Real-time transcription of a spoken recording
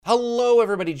Hello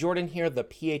everybody, Jordan here, the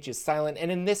PH is silent,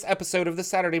 and in this episode of the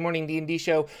Saturday Morning D&D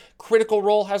Show, Critical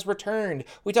Role has returned.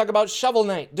 We talk about Shovel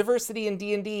Knight, diversity in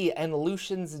D&D, and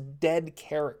Lucian's dead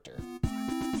character.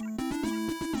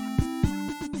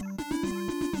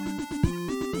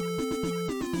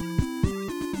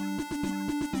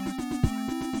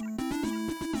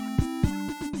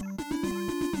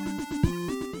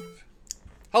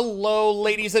 Hello,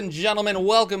 ladies and gentlemen.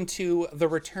 Welcome to the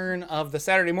return of the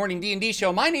Saturday Morning D&D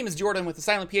Show. My name is Jordan with the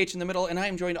silent PH in the middle, and I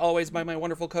am joined always by my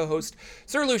wonderful co-host,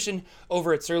 Sir Lucian,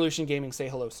 over at Sir Lucian Gaming. Say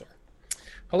hello, sir.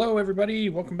 Hello, everybody.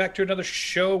 Welcome back to another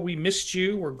show. We missed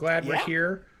you. We're glad we're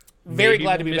here. Very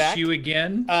glad to be back. Miss you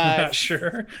again. Not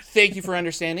sure. Thank you for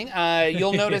understanding.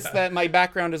 You'll notice that my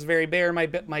background is very bare.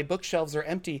 My bookshelves are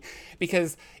empty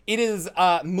because it is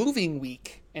moving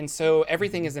week. And so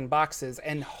everything is in boxes.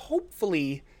 And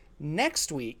hopefully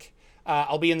next week,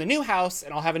 I'll be in the new house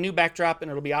and I'll have a new backdrop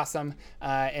and it'll be awesome.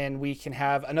 And we can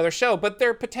have another show. But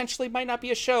there potentially might not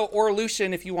be a show. Or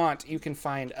Lucian, if you want, you can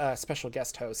find a special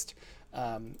guest host.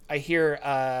 I hear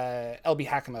LB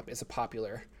Hackamup is a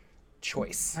popular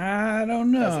choice. I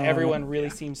don't know. Everyone really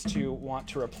seems to want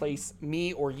to replace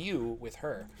me or you with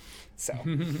her. So, happy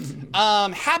 4th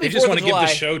of July. They just want to give the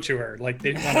show to her. Like,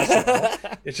 they want us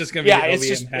it's just going to be an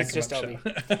LB and it's just LB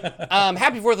show.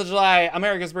 Happy 4th of July,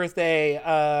 America's birthday.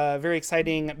 Very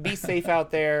exciting. Be safe out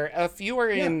there. If you are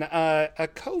in a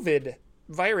COVID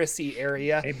virus-y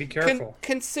area, hey, be careful.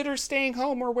 Consider staying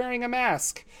home or wearing a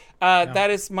mask. That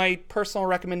is my personal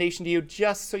recommendation to you,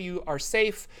 just so you are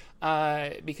safe,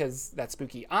 because that's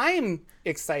spooky. I'm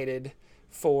excited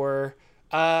for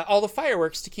all the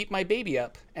fireworks to keep my baby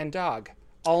up and dog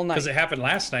all night. Because it happened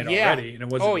last night already, and it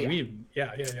wasn't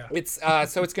Yeah. It's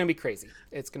so it's going to be crazy.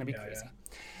 It's going to be crazy.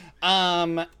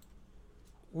 Yeah.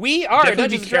 We are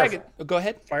Dungeons & Dragons. Go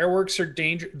ahead. Fireworks are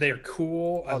dangerous. They are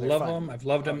cool. I love them. I've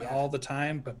loved them all the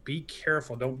time. But be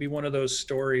careful. Don't be one of those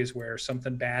stories where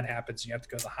something bad happens and you have to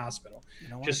go to the hospital.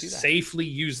 Just safely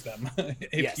use them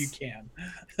if you can.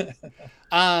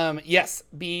 Yes.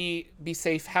 Be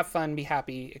safe. Have fun. Be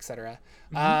happy, etc.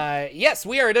 Yes,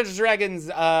 we are a Dungeons & Dragons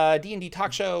D&D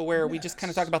talk show where we just kind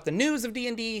of talk about the news of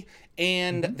D&D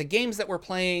and the games that we're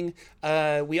playing.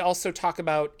 We also talk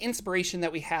about inspiration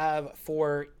that we have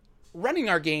for running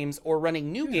our games or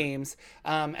running new games,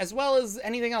 as well as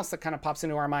anything else that kind of pops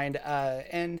into our mind.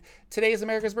 And today is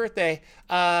America's birthday.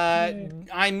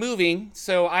 I'm moving,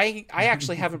 so I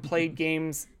actually haven't played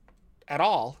games at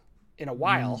all in a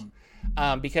while,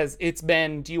 because it's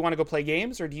been, do you want to go play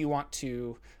games or do you want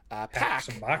to pack?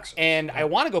 Some boxes. And I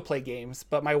want to go play games,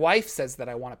 but my wife says that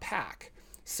I want to pack.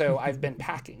 So I've been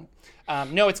packing.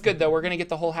 No, it's good though. We're going to get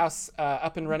the whole house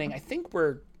up and running. I think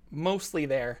we're mostly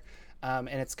there. And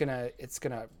it's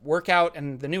gonna work out,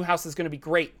 and the new house is gonna be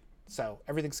great. So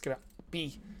everything's gonna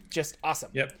be just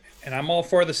awesome. Yep. And I'm all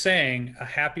for the saying, a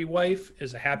happy wife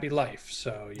is a happy life.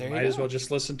 So you might as well just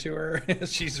listen to her.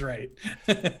 She's right.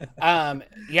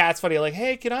 Yeah, it's funny. Like,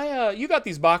 hey, can I, you got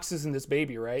these boxes and this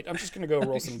baby, right? I'm just going to go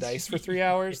roll some dice for 3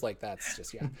 hours. Like, that's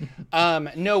just,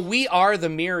 no, we are the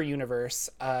mirror universe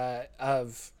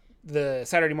of the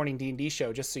Saturday Morning D&D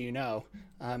Show, just so you know.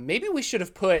 Maybe we should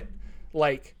have put,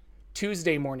 like,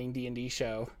 Tuesday Morning D&D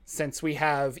Show, since we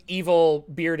have evil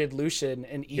bearded Lucian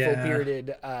and evil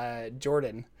bearded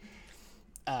Jordan.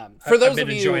 For those of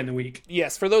you enjoying the week.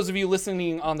 Yes, for those of you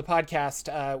listening on the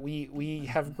podcast, we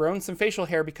have grown some facial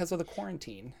hair because of the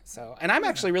quarantine. So, and I'm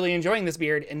actually really enjoying this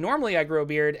beard. And normally I grow a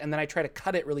beard and then I try to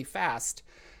cut it really fast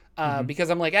because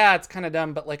I'm like, it's kind of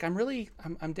dumb. But like,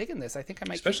 I'm digging this. I think I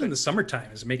might, especially in the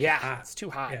summertime, is making it hot. It's too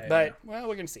hot. Well,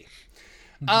 we're gonna see.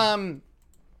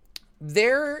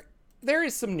 There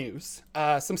is some news,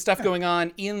 some stuff going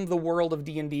on in the world of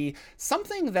D&D.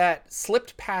 Something that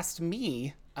slipped past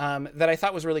me that I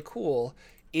thought was really cool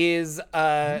is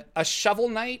a Shovel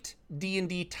Knight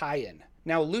D&D tie-in.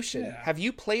 Now, Lucian, have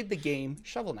you played the game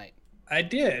Shovel Knight? I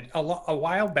did a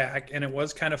while back, and it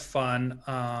was kind of fun.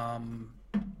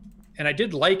 And I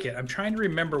did like it. I'm trying to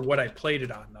remember what I played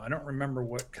it on, though. I don't remember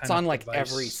what kind of It's on, like,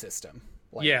 device. Every system.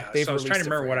 Like, so I was trying to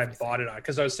remember what I bought it on,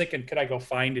 because I was thinking, could I go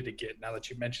find it again now that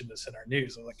you mentioned this in our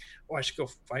news? I was like, I should go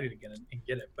find it again and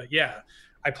get it. But yeah,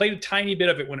 I played a tiny bit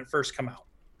of it when it first came out.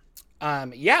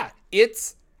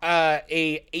 It's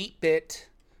a 8-bit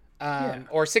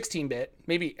or 16-bit,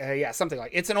 maybe, something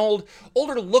like. It's an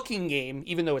older looking game,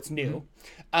 even though it's new.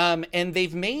 And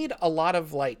they've made a lot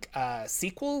of like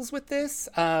sequels with this,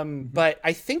 but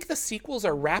I think the sequels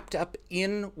are wrapped up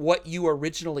in what you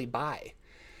originally buy.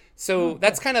 So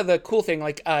that's kind of the cool thing.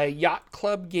 Like Yacht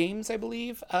Club Games, I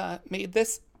believe, made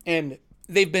this, and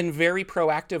they've been very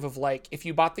proactive of like, if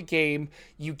you bought the game,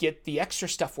 you get the extra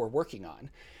stuff we're working on.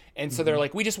 And so they're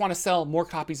like, we just want to sell more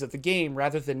copies of the game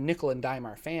rather than nickel and dime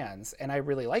our fans. And I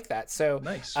really like that. So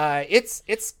nice.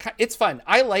 It's fun.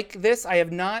 I like this. I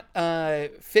have not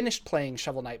finished playing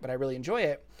Shovel Knight, but I really enjoy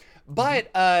it.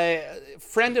 But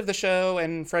friend of the show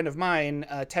and friend of mine,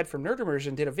 Ted from Nerd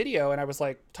Immersion, did a video, and I was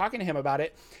like talking to him about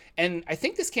it. And I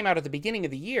think this came out at the beginning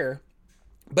of the year,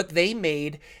 but they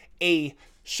made a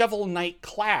Shovel Knight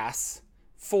class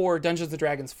for Dungeons &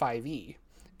 Dragons 5e.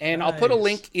 And nice. I'll put a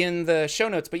link in the show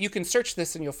notes, but you can search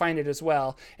this and you'll find it as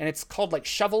well. And it's called like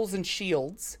Shovels and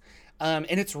Shields. And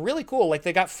it's really cool. Like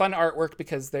they got fun artwork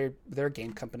because they're a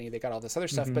game company. They got all this other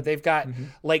stuff, but they've got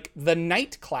like the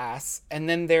Knight class. And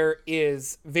then there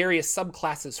is various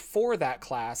subclasses for that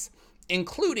class,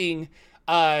 including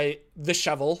the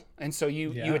shovel. And so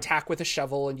you attack with a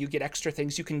shovel and you get extra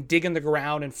things. You can dig in the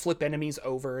ground and flip enemies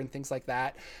over and things like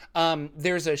that.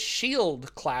 There's a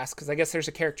shield class, because I guess there's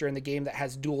a character in the game that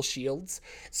has dual shields.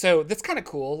 So that's kind of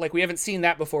cool. Like we haven't seen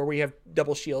that before. We have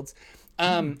double shields.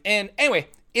 And anyway,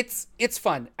 it's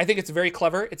fun. I think it's very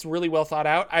clever. It's really well thought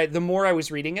out. The more I was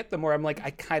reading it, the more I'm like, I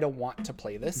kind of want to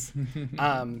play this.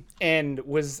 And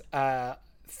was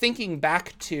thinking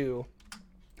back to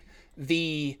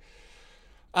the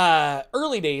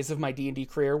early days of my D&D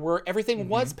career where everything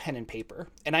was pen and paper.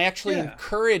 And I actually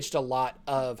encouraged a lot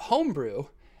of homebrew.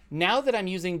 Now that I'm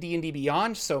using D&D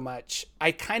Beyond so much,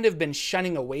 I kind of been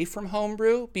shunning away from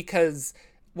homebrew because,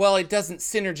 well, it doesn't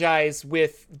synergize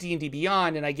with D&D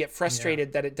Beyond, and I get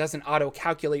frustrated that it doesn't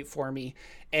auto-calculate for me,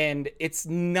 and it's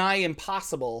nigh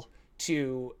impossible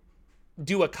to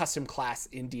do a custom class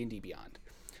in D&D Beyond.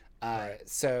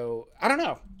 So, I don't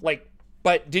know. Like,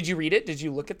 but did you read it? Did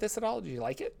you look at this at all? Did you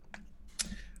like it?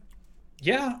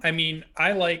 Yeah, I mean,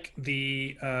 I like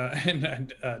the,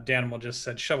 and Danimal just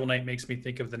said, Shovel Knight makes me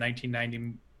think of the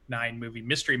 1999 movie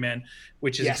Mystery Men,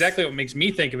 which is exactly what makes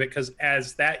me think of it, because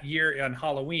as that year on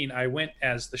Halloween, I went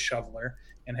as the shoveler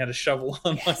and had a shovel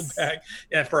on my back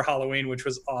for Halloween, which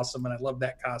was awesome, and I love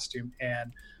that costume.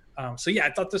 And so, yeah,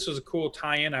 I thought this was a cool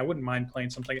tie-in. I wouldn't mind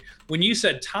playing something. When you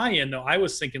said tie-in, though, I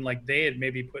was thinking like they had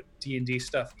maybe put D&D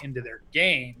stuff into their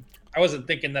game. I wasn't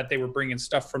thinking that they were bringing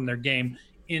stuff from their game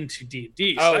into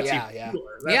D&D. So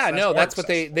that's what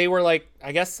they were like,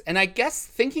 I guess. And I guess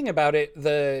thinking about it,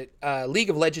 the League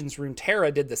of Legends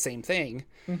Runeterra did the same thing,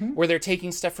 where they're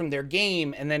taking stuff from their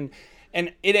game and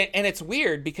it's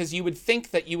weird because you would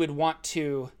think that you would want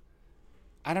to,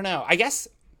 I don't know. I guess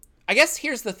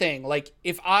here's the thing. Like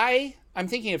if I'm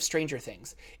thinking of Stranger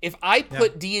Things. If I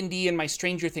put D&D in my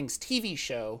Stranger Things TV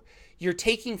show, you're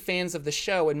taking fans of the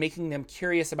show and making them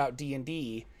curious about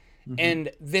D&D.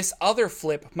 And this other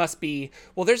flip must be,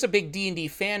 well, there's a big D&D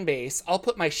fan base. I'll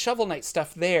put my Shovel Knight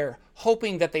stuff there,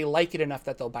 hoping that they like it enough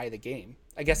that they'll buy the game.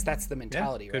 I guess that's the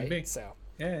mentality, right? Be. So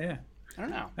I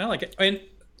don't know. I like it. I mean,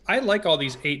 I like all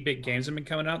these 8-bit games that have been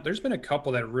coming out. There's been a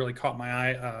couple that really caught my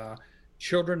eye.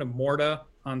 Children of Morta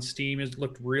on Steam has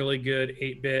looked really good.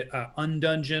 8-bit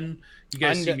Undungeon. You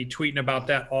guys see me tweeting about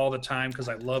that all the time because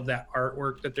I love that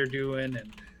artwork that they're doing.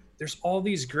 And there's all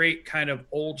these great kind of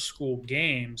old school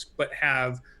games, but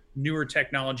have newer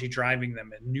technology driving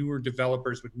them and newer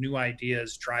developers with new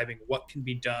ideas driving what can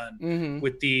be done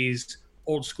with these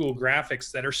old school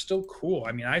graphics that are still cool.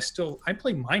 I mean, I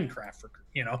play Minecraft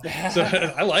so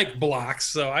I like blocks.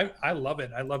 So I love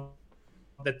it. I love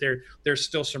that there's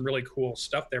still some really cool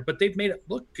stuff there, but they've made it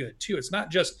look good too. It's not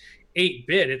just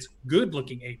 8-bit, it's good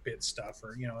looking 8-bit stuff,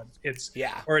 or it's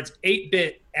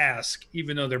 8-bit-esque,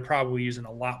 even though they're probably using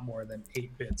a lot more than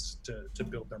 8 bits to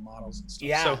build their models and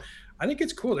stuff. So I think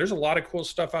it's cool. There's a lot of cool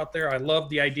stuff out there. I love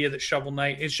the idea that Shovel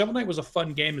Knight was a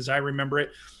fun game as I remember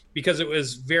it, because it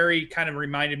was very kind of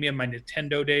reminded me of my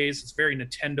Nintendo days. It's very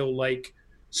Nintendo like.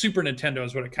 Super Nintendo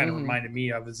is what it kind of reminded me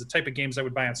of. Is the type of games I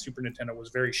would buy on Super Nintendo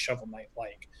was very Shovel Knight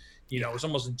like. It was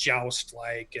almost Joust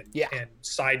like and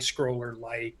side scroller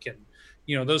like, and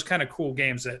those kind of cool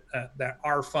games that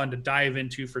are fun to dive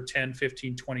into for 10,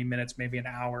 15, 20 minutes, maybe an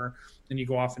hour. Then you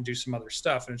go off and do some other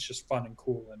stuff, and it's just fun and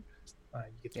cool, and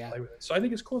you get to play with it. So I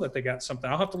think it's cool that they got something.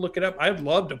 I'll have to look it up. I'd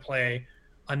love to play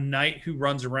a knight who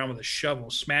runs around with a shovel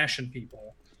smashing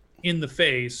people in the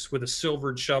face with a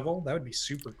silvered shovel. That would be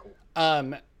super cool.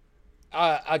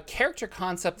 A character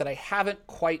concept that I haven't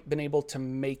quite been able to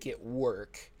make it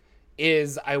work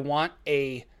is I want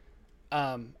a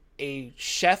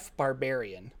chef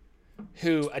barbarian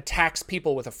who attacks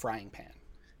people with a frying pan.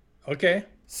 Okay.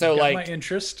 So like my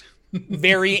interest.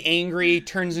 Very angry,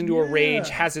 turns into a rage,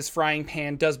 has his frying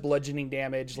pan, does bludgeoning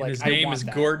damage. And his name is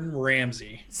Gordon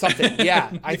Ramsay. Something. Yeah.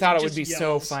 I thought it would be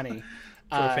so funny.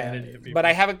 profanity to people. But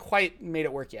I haven't quite made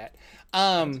it work yet.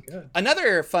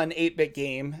 Another fun 8-bit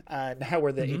game, now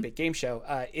we're the 8-bit game show,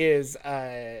 is,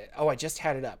 I just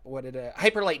had it up.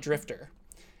 Hyper Light Drifter.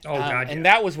 Oh, God, And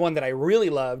that was one that I really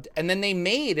loved. And then they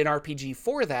made an RPG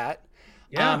for that.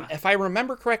 Yeah. If I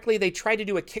remember correctly, they tried to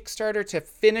do a Kickstarter to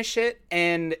finish it,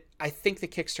 and I think the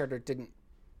Kickstarter didn't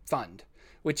fund,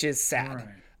 which is sad,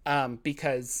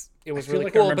 because it was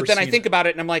really cool. But then I think about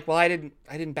it, and I'm like, well, I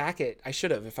didn't back it. I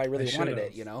should have if I really wanted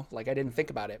it. Like I didn't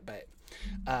think about it,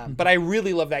 but I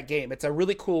really love that game. It's a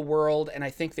really cool world, and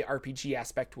I think the RPG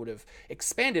aspect would have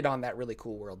expanded on that really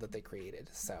cool world that they created.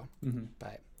 So,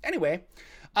 but anyway,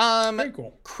 very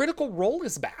cool. Critical Role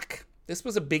is back. This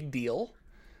was a big deal.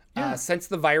 Since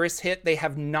the virus hit, they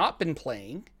have not been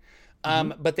playing,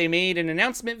 but they made an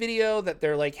announcement video that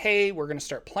they're like, hey, we're going to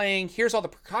start playing. Here's all the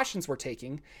precautions we're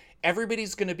taking.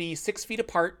 Everybody's going to be 6 feet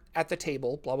apart at the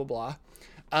table, blah, blah,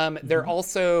 blah. They're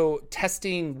also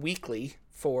testing weekly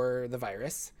for the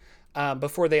virus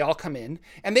before they all come in.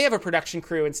 And they have a production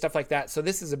crew and stuff like that. So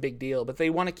this is a big deal, but they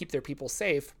want to keep their people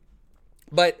safe.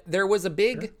 But there was a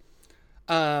big...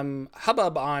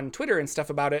 hubbub on Twitter and stuff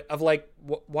about it of like,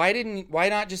 why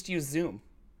not just use Zoom?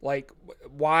 Like,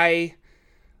 why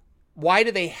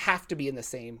do they have to be in the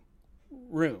same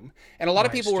room? And a lot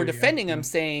of people were defending them,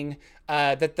 saying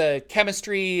that the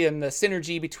chemistry and the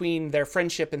synergy between their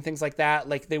friendship and things like that,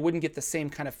 like they wouldn't get the same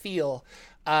kind of feel.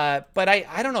 But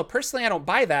I don't know. Personally, I don't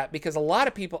buy that, because a lot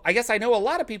of people, I guess I know a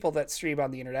lot of people that stream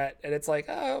on the internet, and it's like,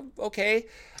 oh, okay.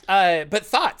 But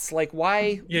thoughts, like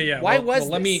why was this?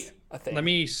 Let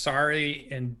me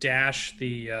and dash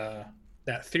the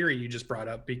that theory you just brought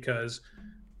up, because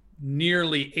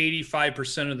nearly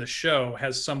 85% of the show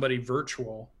has somebody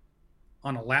virtual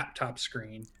on a laptop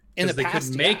screen, because they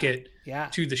couldn't make it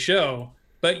to the show,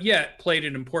 but yet played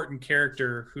an important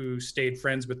character who stayed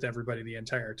friends with everybody the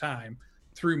entire time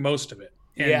through most of it.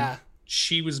 And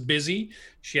she was busy.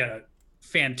 She had a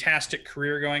fantastic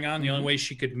career going on. The only way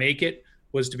she could make it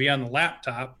was to be on the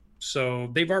laptop. So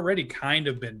they've already kind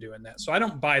of been doing that. So I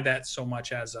don't buy that so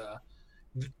much as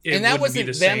and that wasn't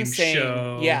them saying,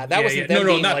 wasn't them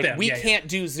being like, them. We can't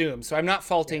do Zoom. So I'm not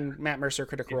faulting Matt Mercer,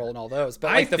 Critical Role, and all those.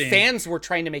 But like the fans were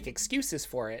trying to make excuses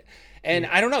for it. And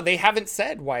I don't know. They haven't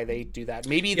said why they do that.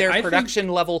 Maybe their production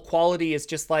level quality is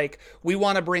just like, we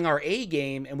want to bring our A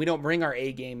game, and we don't bring our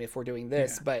A game if we're doing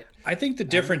this. But I think the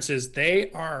difference is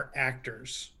they are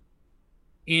actors.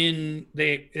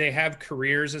 They have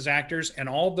careers as actors, and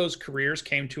all of those careers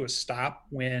came to a stop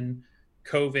when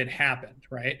COVID happened,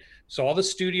 right? So all the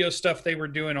studio stuff they were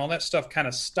doing, all that stuff kind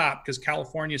of stopped because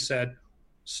California said,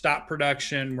 stop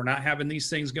production. We're not having these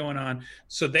things going on.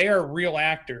 So they are real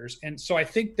actors. And so I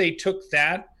think they took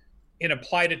that and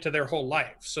applied it to their whole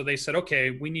life. So they said,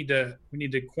 okay, we need to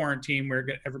quarantine, where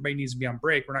everybody needs to be on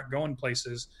break. We're not going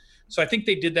places. So I think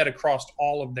they did that across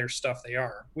all of their stuff they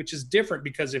are, which is different,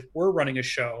 because if we're running a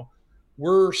show,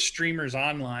 we're streamers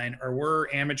online, or we're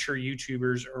amateur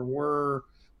YouTubers, or we're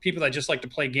people that just like to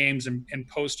play games and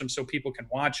post them so people can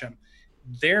watch them.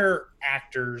 They're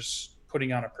actors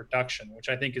putting on a production, which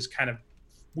I think is kind of,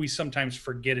 we sometimes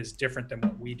forget is different than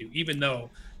what we do, even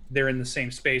though they're in the same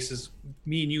space as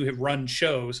me and you have run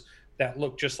shows that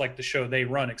look just like the show they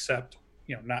run, except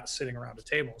not sitting around a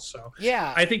table. So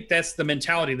I think that's the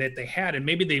mentality that they had. And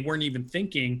maybe they weren't even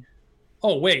thinking,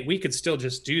 oh, wait, we could still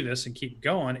just do this and keep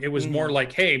going. It was more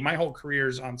like, hey, my whole career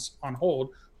is on hold.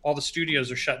 All the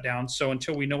studios are shut down. So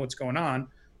until we know what's going on,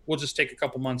 we'll just take a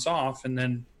couple months off, and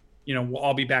then, we'll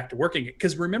all be back to working it.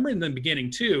 Because remember, in the beginning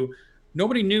too,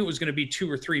 nobody knew it was going to be 2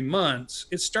 or 3 months.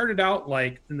 It started out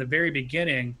like in the very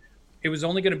beginning, it was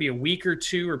only going to be a week or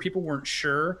two, or people weren't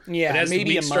sure. Yeah, but as maybe the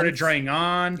weeks a month started drawing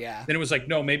on, then it was like,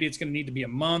 no, maybe it's going to need to be a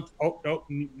month. Oh, no,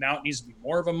 now it needs to be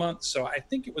more of a month. So I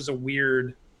think it was a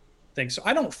weird thing. So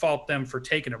I don't fault them for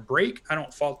taking a break. I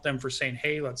don't fault them for saying,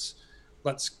 hey, let's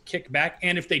kick back.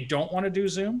 And if they don't want to do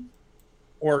Zoom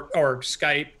or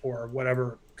Skype or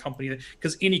whatever company,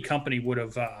 because any company would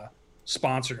have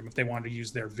sponsored them if they wanted to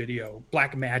use their video.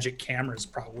 Blackmagic Cameras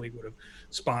probably would have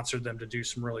sponsored them to do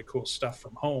some really cool stuff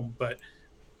from home, but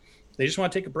they just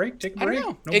want to take a break. Take a break. I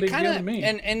don't know. No big deal to me.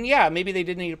 And yeah, maybe they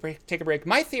did need to take a break.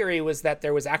 My theory was that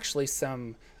there was actually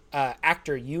some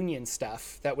actor union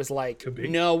stuff that was like,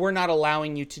 no, we're not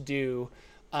allowing you to do,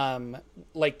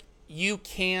 like, you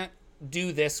can't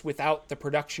do this without the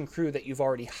production crew that you've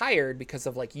already hired because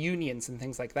of like unions and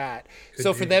things like that.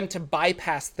 So for them to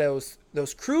bypass those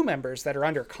crew members that are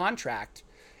under contract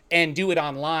and do it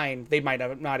online, they might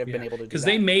not have been able to do that. Because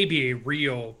they may be a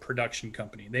real production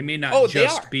company. They may not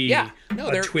just be a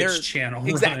Twitch channel.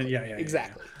 Exactly.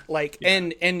 Exactly. Like,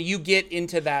 and you get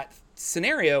into that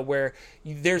scenario where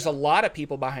there's a lot of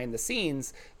people behind the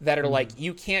scenes that are like,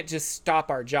 you can't just stop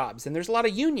our jobs, and there's a lot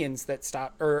of unions that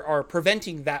stop or are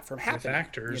preventing that from happening.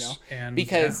 Factors,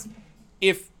 because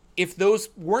if those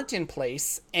weren't in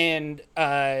place, and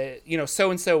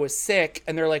so and so was sick,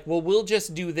 and they're like, well, we'll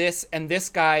just do this, and this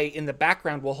guy in the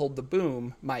background will hold the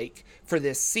boom mic for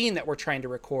this scene that we're trying to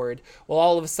record. Well,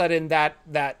 all of a sudden that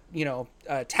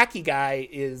tacky guy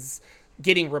is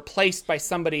getting replaced by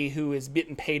somebody who is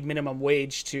getting paid minimum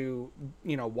wage to,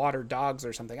 water dogs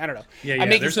or something. I don't know. Yeah.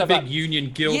 There's a big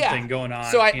union guild thing going on.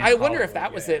 So I wonder if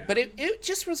that was it, but it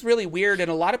just was really weird. And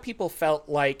a lot of people felt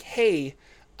like, hey,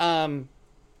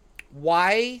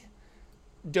 why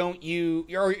don't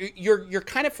you're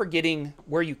kind of forgetting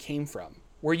where you came from,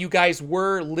 where you guys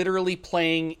were literally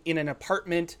playing in an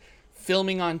apartment,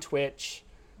 filming on Twitch,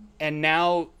 and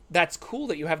now that's cool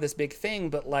that you have this big thing,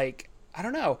 but like, I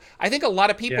don't know. I think a lot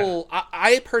of people.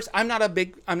 I'm not a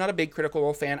big Critical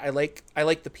Role fan. I like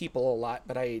the people a lot,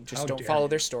 but I just don't follow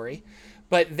their story.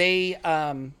 But they,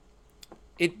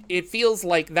 it feels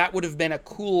like that would have been a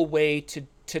cool way to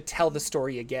tell the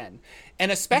story again,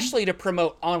 and especially to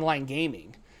promote online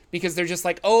gaming, because they're just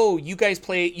like, oh, you guys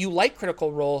you like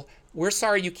Critical Role. We're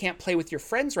sorry you can't play with your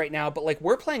friends right now, but like,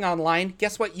 we're playing online.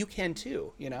 Guess what? You can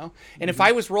too, And if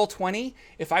I was Roll20,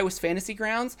 if I was Fantasy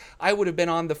Grounds, I would have been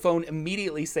on the phone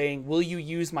immediately saying, will you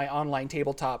use my online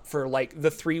tabletop for like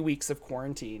the 3 weeks of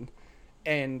quarantine?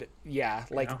 And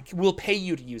we'll pay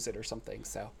you to use it or something.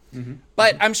 So,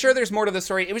 but I'm sure there's more to the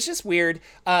story. It was just weird.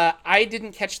 I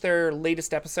didn't catch their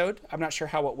latest episode. I'm not sure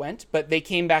how it went, but they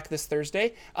came back this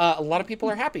Thursday. A lot of people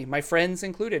are happy. My friends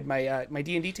included. My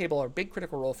D&D table are big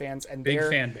Critical Role fans, and big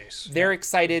fan base. They're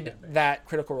excited that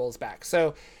Critical Role is back.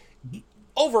 So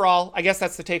overall, I guess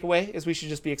that's the takeaway: is we should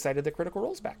just be excited that Critical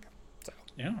Role is back. So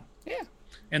yeah.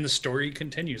 And the story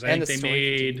continues. I think they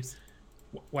made.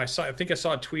 Well, I think I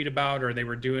saw a tweet about, or they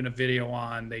were doing a video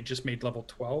on, they just made level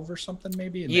 12 or something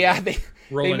maybe. And they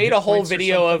made a whole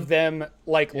video of them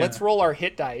like, let's roll our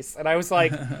hit dice. And I was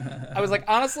like,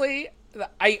 honestly,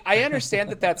 I understand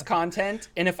that that's content.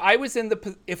 And if I was in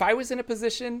a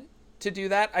position to do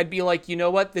that, I'd be like, you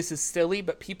know what, this is silly,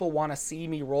 but people want to see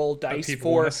me roll dice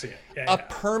for a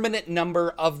permanent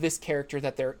number of this character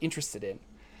that they're interested in.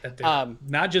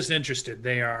 Not just interested,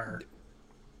 they are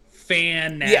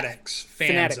fanatics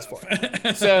for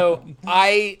it. So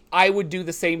I would do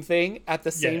the same thing at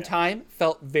the same time.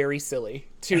 Felt very silly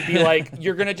to be like,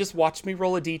 you're gonna just watch me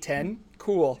roll a d10.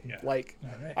 Cool. Like,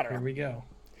 right, I don't know. Here we go.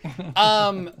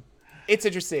 It's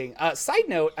interesting. Side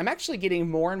note, I'm actually getting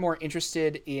more and more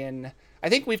interested in, I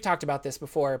think we've talked about this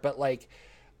before, but like,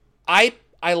 I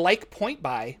like point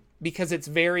buy because it's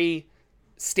very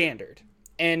standard.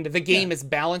 And the game is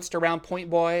balanced around point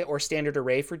buy or standard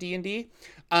array for D&D.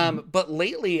 But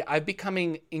lately, I've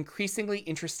becoming increasingly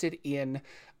interested in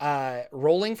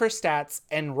rolling for stats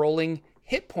and rolling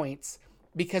hit points,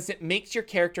 because it makes your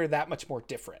character that much more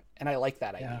different. And I like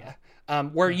that idea.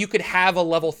 Where you could have a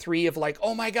level 3 of like,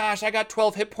 oh my gosh, I got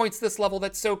 12 hit points this level.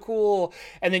 That's so cool.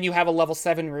 And then you have a level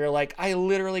 7 where you're like, I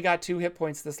literally got 2 hit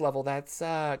points this level. That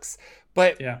sucks.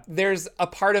 But there's a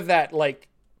part of that, like,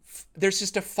 there's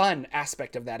just a fun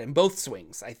aspect of that in both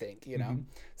swings, I think,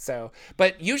 So,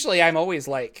 but usually I'm always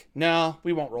like, no,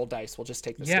 we won't roll dice. We'll just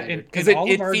take the standard, because it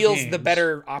feels games, the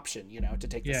better option, to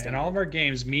take the standard. In all of our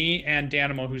games, me and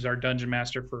Danimo, who's our dungeon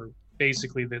master for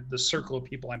basically the circle of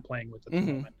people I'm playing with at the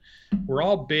moment, we're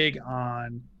all big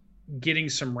on getting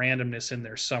some randomness in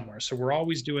there somewhere. So we're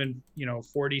always doing,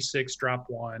 46 drop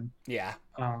 1. Yeah.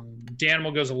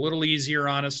 Danimal goes a little easier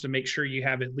on us to make sure you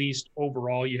have at least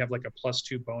overall, you have like a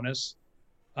 +2 bonus.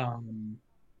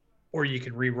 Or you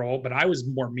can re-roll, but I was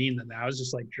more mean than that. I was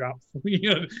just like drop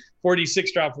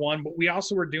 46 drop 1, but we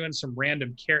also were doing some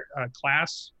random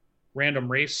class, random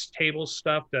race table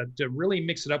stuff to really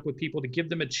mix it up with people, to give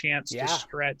them a chance to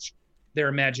stretch their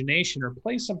imagination or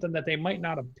play something that they might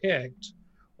not have picked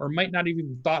or might not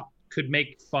even thought could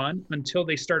make fun until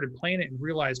they started playing it and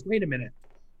realized, wait a minute,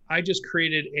 I just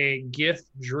created a Gith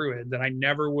druid that I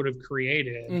never would have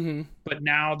created, but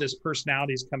now this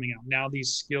personality is coming out. Now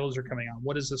these skills are coming out.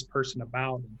 What is this person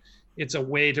about? And it's a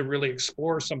way to really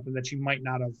explore something that you might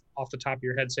not have off the top of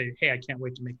your head say, hey, I can't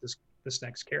wait to make this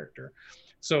next character.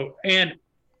 So, and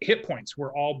hit points,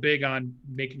 we're all big on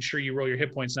making sure you roll your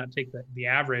hit points, not take the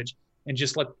average, and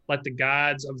just let the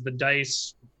gods of the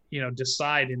dice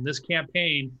decide. In this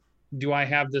campaign, do I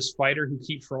have this fighter who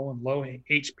keeps rolling low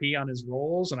HP on his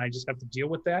rolls and I just have to deal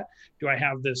with that? Do I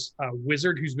have this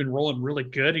wizard who's been rolling really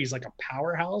good? He's like a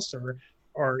powerhouse,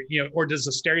 or does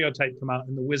a stereotype come out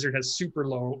and the wizard has super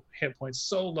low hit points,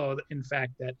 so low that in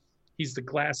fact that he's the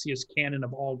glassiest cannon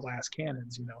of all glass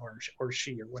cannons, you know, or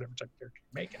she, or whatever type of character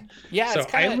you're making. Yeah. So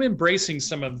I'm embracing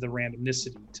some of the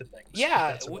randomicity to things.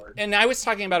 Yeah. And I was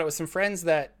talking about it with some friends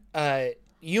that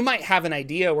you might have an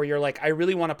idea where you're like, I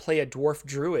really want to play a dwarf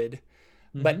druid,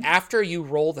 but after you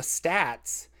roll the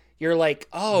stats, you're like,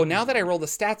 oh, now that I roll the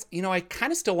stats, you know, I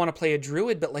kind of still want to play a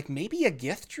druid, but like maybe a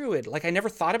Gith druid. Like I never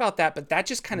thought about that, but that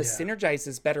just kind of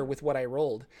synergizes better with what I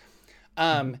rolled.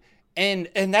 And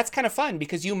that's kind of fun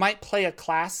because you might play a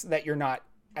class that you're not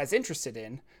as interested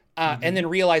in, and then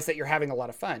realize that you're having a lot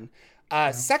of fun.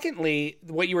 Secondly,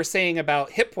 what you were saying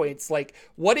about hit points, like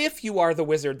what if you are the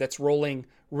wizard that's rolling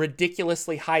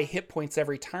ridiculously high hit points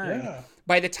every turn? Yeah.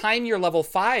 By the time you're level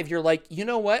 5, you're like, you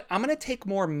know what? I'm going to take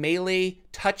more melee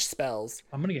touch spells.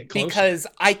 I'm going to get closer. Because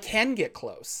I can get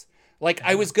close. Like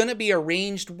I was going to be a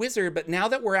ranged wizard, but now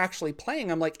that we're actually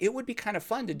playing, I'm like, it would be kind of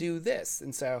fun to do this.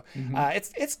 And so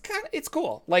it's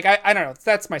cool. Like, I don't know.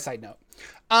 That's my side note.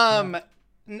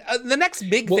 The next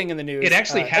big thing in the news. It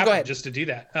actually happened just to do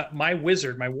that. My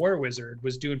war wizard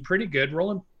was doing pretty good,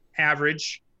 rolling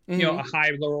average, you know, a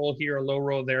high roll here, a low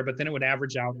roll there, but then it would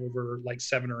average out over like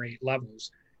 7 or 8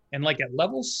 levels. And like at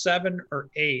level 7 or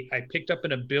 8, I picked up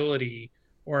an ability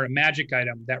or a magic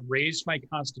item that raised my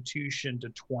constitution to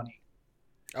 20.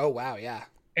 Oh, wow. Yeah.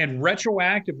 And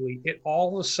retroactively, it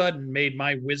all of a sudden made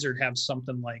my wizard have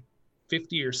something like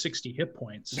 50 or 60 hit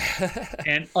points.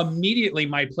 And immediately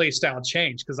my play style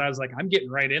changed because I was like, I'm getting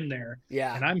right in there.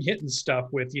 Yeah. And I'm hitting stuff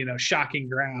with, you know, shocking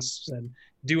grasps and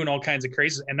doing all kinds of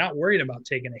crazy and not worried about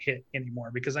taking a hit anymore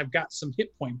because I've got some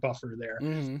hit point buffer there.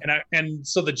 And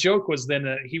so the joke was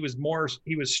then he was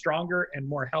stronger and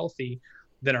more healthy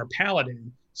than our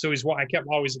paladin. So I kept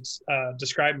always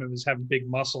describing him as having big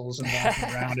muscles and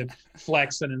walking around and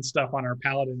flexing and stuff on our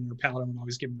paladin. And our paladin would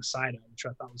always give him the side eye, which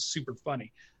I thought was super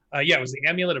funny. It was the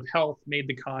Amulet of Health made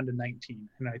the con to 19.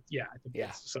 And I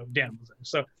think so Dan was there.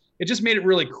 So it just made it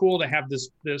really cool to have this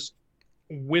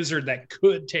wizard that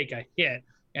could take a hit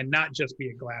and not just be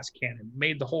a glass cannon.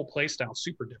 Made the whole play style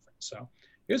super different. So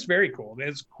it was very cool.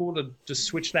 It's cool to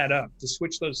switch that up, to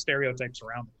switch those stereotypes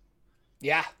around.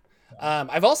 Yeah.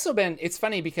 I've also it's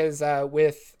funny because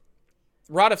with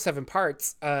Rod of Seven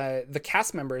Parts, the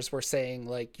cast members were saying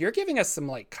like, you're giving us some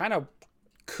like kind of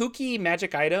kooky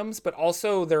magic items, but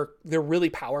also they're really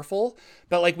powerful,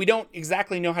 but like we don't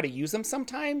exactly know how to use them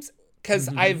sometimes. Because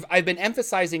I've been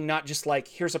emphasizing not just like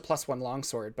here's a +1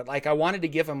 longsword, but like I wanted to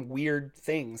give them weird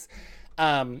things,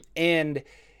 and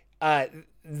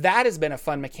that has been a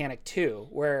fun mechanic too.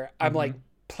 Where I'm like,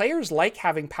 players like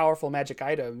having powerful magic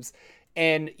items,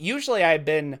 and usually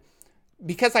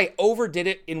because I overdid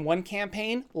it in one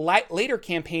campaign. Later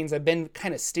campaigns I've been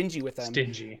kind of stingy with them.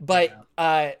 But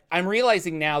I'm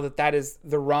realizing now that is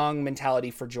the wrong mentality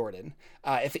for Jordan.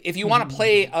 If you want to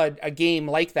play a game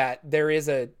like that,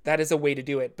 that is a way to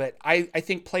do it. But I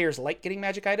think players like getting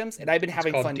magic items, and I've been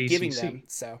having fun DCC. Giving them.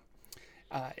 So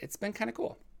it's been kind of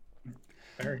cool.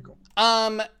 Very cool.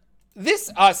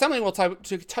 This something we'll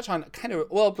touch on kind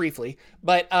of briefly,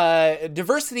 but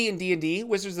diversity in D&D.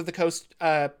 Wizards of the Coast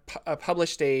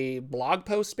published a blog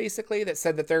post basically that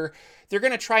said that they're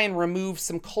going to try and remove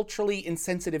some culturally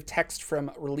insensitive text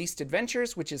from released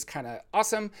adventures, which is kind of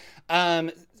awesome.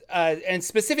 And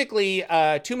specifically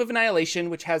Tomb of Annihilation,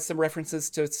 which has some references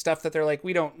to stuff that they're like,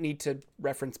 we don't need to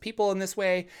reference people in this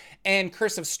way, and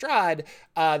Curse of Strahd,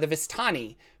 the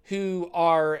Vistani, who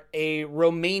are a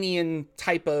Romanian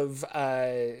type of,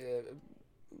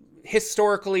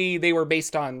 historically, they were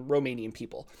based on Romanian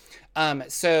people.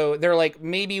 So they're like,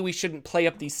 maybe we shouldn't play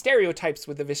up these stereotypes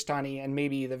with the Vistani, and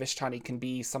maybe the Vistani can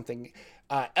be something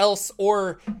else,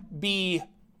 or be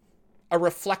a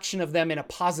reflection of them in a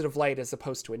positive light as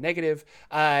opposed to a negative.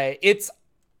 It's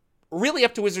really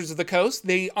up to Wizards of the Coast.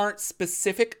 They aren't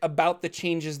specific about the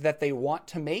changes that they want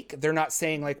to make. They're not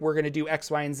saying like, we're going to do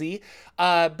X, Y, and Z.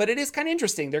 But it is kind of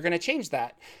interesting. They're going to change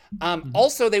that.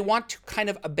 Also, they want to kind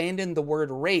of abandon the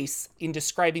word race in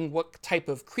describing what type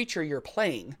of creature you're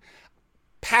playing.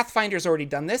 Pathfinder's already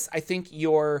done this. I think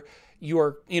your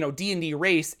D&D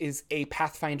race is a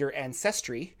Pathfinder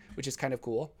ancestry, which is kind of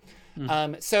cool.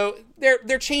 So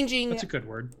they're changing. That's a good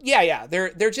word. Yeah.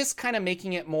 They're just kind of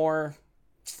making it more,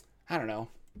 I don't know,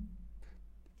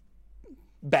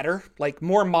 better, like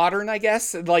more modern, I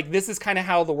guess. Like this is kind of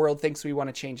how the world thinks we want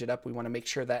to change it up. We want to make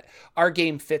sure that our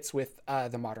game fits with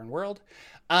the modern world.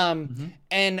 And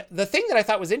the thing that I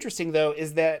thought was interesting though,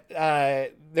 is that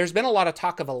there's been a lot of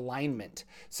talk of alignment.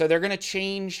 So they're going to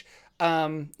change,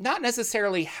 not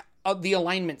necessarily the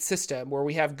alignment system where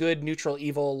we have good, neutral,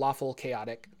 evil, lawful,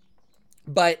 chaotic,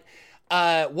 but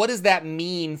what does that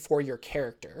mean for your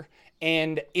character?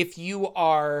 And if you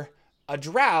are a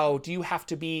drow, do you have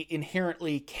to be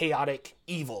inherently chaotic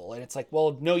evil? And it's like,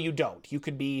 well, no, you don't. You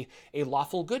could be a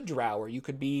lawful good drow, or you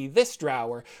could be this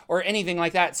drow, or anything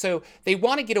like that. So they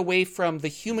want to get away from the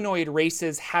humanoid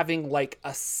races having like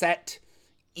a set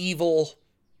evil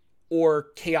or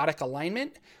chaotic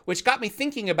alignment, which got me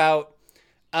thinking about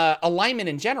alignment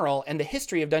in general and the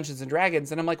history of Dungeons and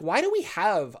Dragons. And I'm like, why do we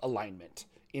have alignment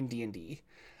in D&D?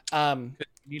 So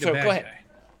go ahead.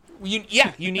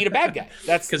 You need a bad guy.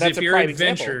 That's because if you're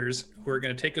adventurers who are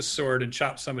going to take a sword and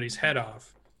chop somebody's head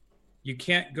off, you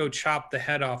can't go chop the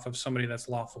head off of somebody that's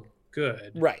lawful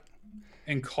good, right?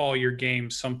 And call your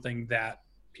game something that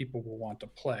people will want to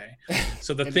play.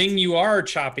 So the thing you are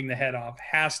chopping the head off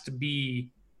has to be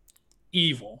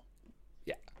evil,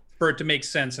 for it to make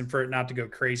sense and for it not to go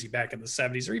crazy back in the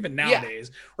 70s or even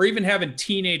nowadays, or even having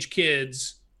teenage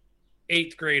kids,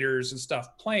 8th graders and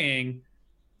stuff playing.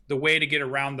 The way to get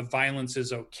around the violence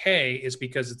is okay is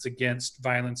because it's against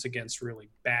violence against really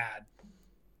bad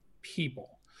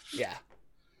people. Yeah.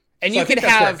 And so you can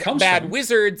have bad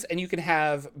wizards, and you can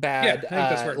have bad,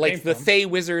 like the Fey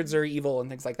wizards are evil and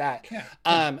things like that.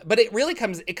 Yeah. But it really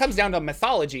comes down to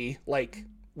mythology. Like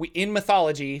in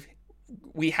mythology,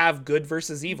 we have good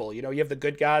versus evil. You know, you have the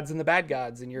good gods and the bad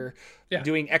gods, and you're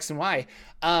doing X and Y.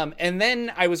 And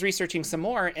then I was researching some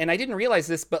more, and I didn't realize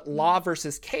this, but law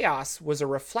versus chaos was a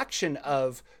reflection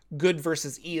of good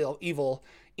versus evil,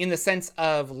 in the sense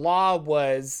of law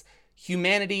was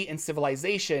humanity and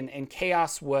civilization, and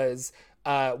chaos was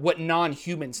what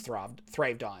non-humans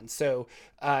thrived on. So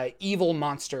evil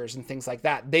monsters and things like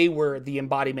that, they were the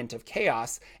embodiment of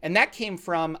chaos. And that came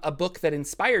from a book that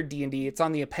inspired D&D. It's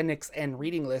on the appendix and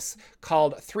reading list,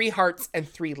 called 3 Hearts and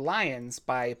 3 Lions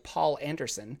by Paul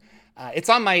Anderson. It's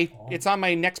on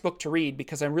my next book to read,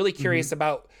 because I'm really curious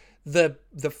about the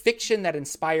fiction that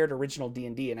inspired original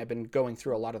D&D, and I've been going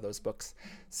through a lot of those books.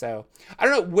 So I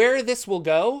don't know where this will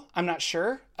go. I'm not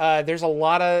sure. There's a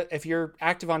lot of, if you're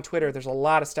active on Twitter, there's a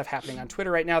lot of stuff happening on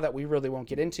Twitter right now that we really won't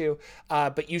get into.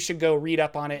 But you should go read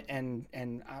up on it,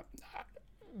 and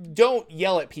don't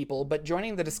yell at people, but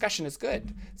joining the discussion is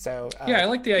good. So I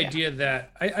like the idea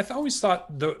that I always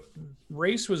thought the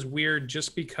race was weird,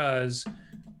 just because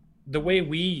the way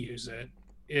we use it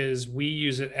is we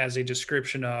use it as a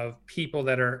description of people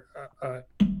that are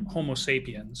Homo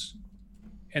sapiens,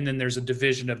 and then there's a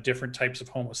division of different types of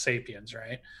Homo sapiens,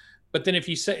 right? But then if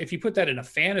you put that in a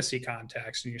fantasy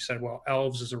context, and you said, well,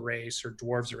 elves is a race, or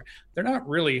dwarves are, they're not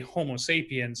really Homo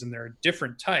sapiens, and they're a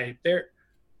different type.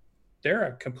 They're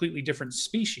a completely different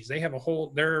species.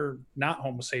 They're not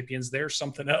Homo sapiens. They're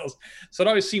something else. So it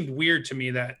always seemed weird to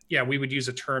me that we would use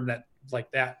a term that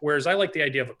like that. Whereas I like the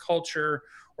idea of a culture.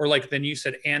 Or like then you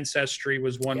said ancestry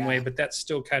was one way, but that's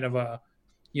still kind of a,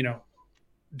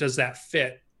 does that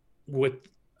fit with,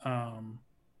 I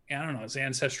don't know, is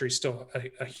ancestry still a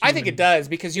human I think it does,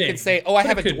 because you could say, I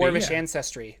have a dwarvish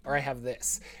ancestry, or I have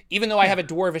this. Even though I have a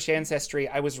dwarvish ancestry,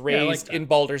 I was raised in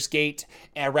Baldur's Gate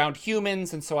around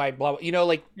humans, and so I I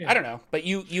don't know, but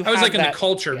you I was like in the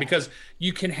culture, because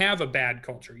you can have a bad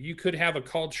culture. You could have a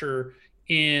culture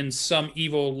in some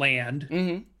evil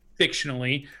land,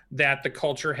 fictionally, that the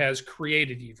culture has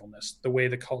created evilness the way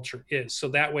the culture is. So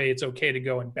that way it's okay to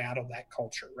go and battle that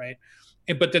culture, right?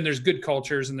 But then there's good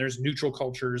cultures, and there's neutral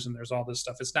cultures, and there's all this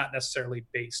stuff. It's not necessarily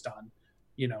based on,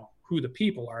 who the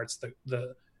people are. It's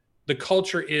the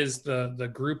culture is the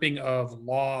grouping of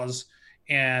laws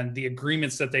and the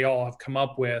agreements that they all have come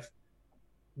up with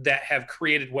that have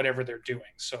created whatever they're doing.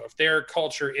 So if their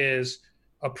culture is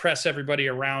oppress everybody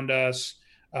around us,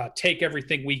 take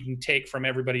everything we can take from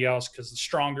everybody else, because the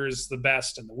stronger is the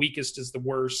best and the weakest is the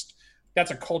worst.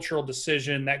 That's a cultural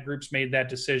decision. That group's made that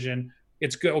decision.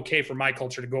 It's okay for my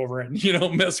culture to go over and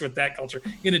mess with that culture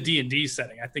in a D&D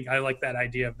setting. I think I like that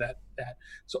idea of that.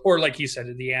 So, or like you said,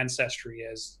 the ancestry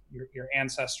is your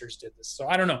ancestors did this. So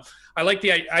I don't know. I like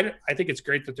I think it's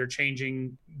great that they're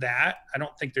changing that. I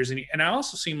don't think there's any. And I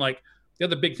also seem like the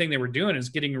other big thing they were doing is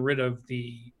getting rid of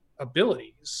the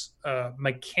abilities,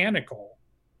 mechanical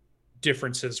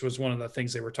differences was one of the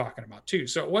things they were talking about too.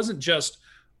 So it wasn't just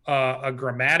a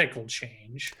grammatical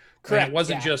change. Correct. It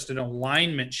wasn't just an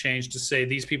alignment change to say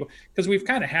these people, because we've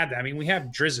kind of had that. I mean, we have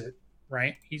Drizzt,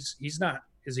 right? He's not.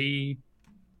 Is he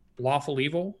lawful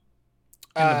evil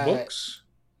in the books?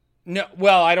 No.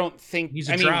 Well, I don't think. He's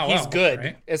he's elf, good,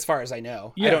 right? As far as I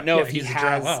know. I don't know if he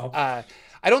has. I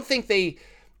don't think they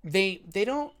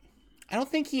don't. I don't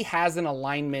think he has an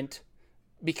alignment,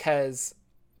 because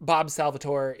Bob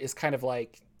Salvatore is kind of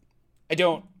like,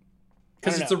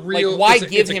 because it's a real. Like, why it's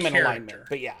give a him an character. alignment?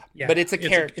 But but it's a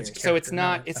character, so it's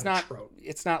not trope.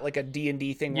 it's not like a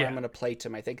D&D thing where I'm going to play to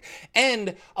my thing.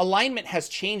 And alignment has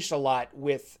changed a lot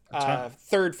with 3rd,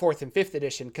 4th, and 5th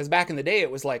edition, because back in the day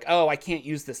it was like, oh, I can't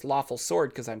use this lawful sword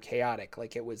because I'm chaotic.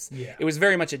 Like it was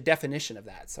very much a definition of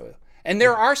that. So. And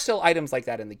there are still items like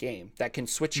that in the game that can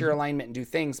switch your alignment and do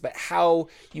things, but how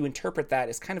you interpret that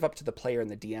is kind of up to the player and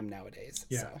the DM nowadays.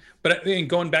 Yeah. So. But I mean,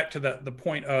 going back to the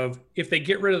point of if they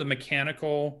get rid of the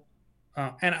mechanical,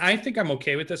 and I think I'm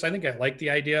okay with this. I think I like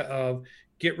the idea of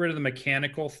get rid of the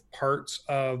mechanical parts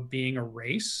of being a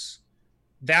race.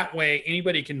 That way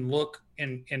anybody can look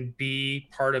and be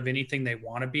part of anything they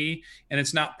want to be. And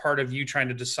it's not part of you trying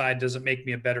to decide, does it make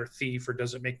me a better thief, or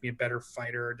does it make me a better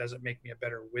fighter, or does it make me a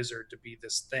better wizard to be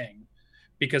this thing?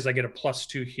 Because I get a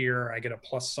 +2 here, I get a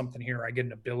plus something here, I get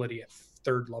an ability at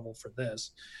 3rd level for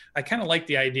this. I kind of like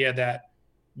the idea that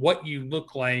what you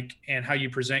look like and how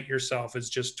you present yourself is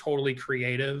just totally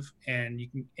creative, and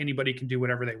anybody can do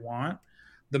whatever they want.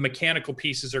 The mechanical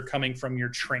pieces are coming from your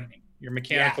training. Your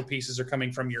mechanical pieces are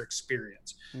coming from your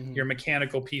experience. Your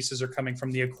mechanical pieces are coming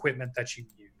from the equipment that you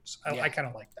use. I kind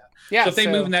of like that. Yeah. So if they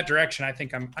move in that direction, I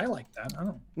think I like that. I don't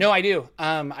know. No, I do.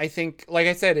 I think, like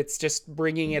I said, it's just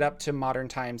bringing it up to modern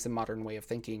times and modern way of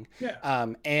thinking. Yeah.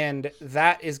 And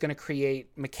that is going to create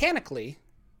mechanically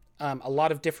a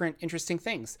lot of different interesting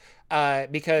things.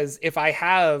 Because if I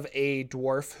have a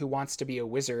dwarf who wants to be a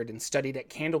wizard and studied at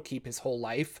Candlekeep his whole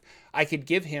life, I could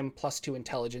give him +2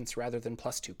 intelligence rather than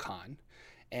 +2 con.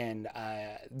 And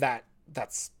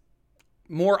that's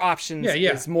more options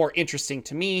is more interesting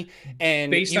to me.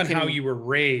 And based on how you were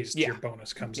raised, your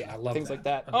bonus comes in. I love things like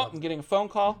that. I'm getting a phone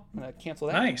call. I'm going to cancel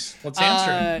that. Nice. Let's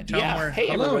answer. Tell them hey,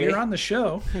 hello, everybody. You're on the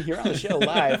show. You're on the show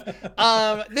live.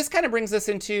 This kind of brings us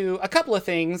into a couple of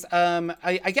things.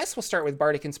 I guess we'll start with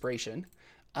Bardic Inspiration.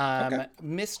 Okay.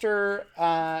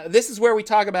 This is where we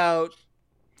talk about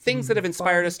things that have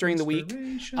inspired us during the week.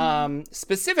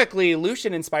 Specifically,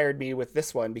 Lucian inspired me with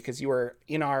this one because you were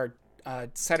in our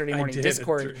Saturday morning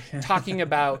Discord talking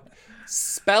about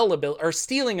spell ability or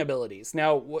stealing abilities.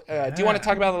 Now, do you want to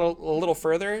talk about it a little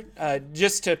further,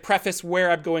 just to preface where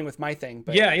I'm going with my thing?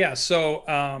 But... Yeah. So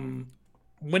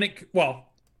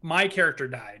my character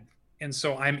died, and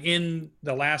so I'm in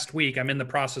the last week. I'm in the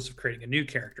process of creating a new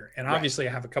character, and obviously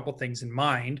I have a couple things in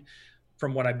mind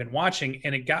from what I've been watching,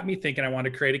 and it got me thinking I want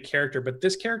to create a character. But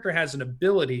this character has an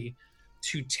ability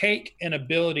to take an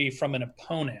ability from an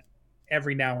opponent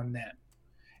every now and then.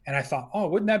 And I thought, oh,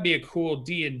 wouldn't that be a cool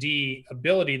D&D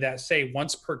ability that, say,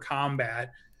 once per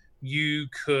combat, you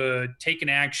could take an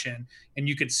action and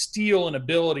you could steal an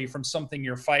ability from something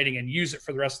you're fighting and use it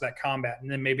for the rest of that combat,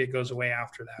 and then maybe it goes away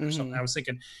after that or something. I was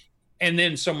thinking, and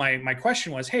then so my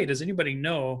question was, hey, does anybody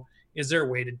know, is there a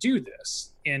way to do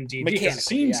this in D&D? Because it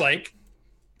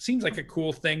seems like a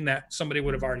cool thing that somebody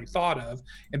would have already thought of,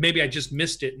 and maybe I just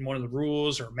missed it in one of the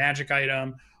rules or magic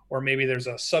item, or maybe there's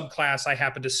a subclass I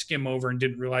happened to skim over and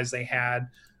didn't realize they had.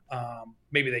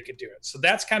 Maybe they could do it. So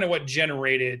that's kind of what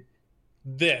generated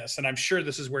this. And I'm sure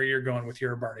this is where you're going with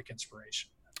your Bardic Inspiration.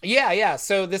 Yeah.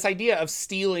 So this idea of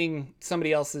stealing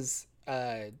somebody else's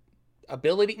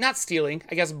ability, not stealing,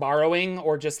 I guess borrowing,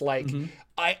 or just like,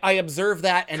 I observe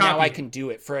that and now I can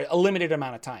do it for a limited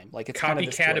amount of time. Like it's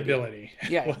copycat kind of ability.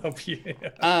 Yeah.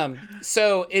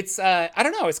 So it's, I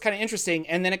don't know, it's kind of interesting.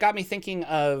 And then it got me thinking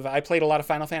of, I played a lot of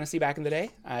Final Fantasy back in the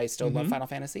day. I still love Final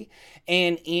Fantasy.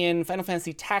 And in Final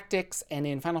Fantasy Tactics and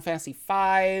in Final Fantasy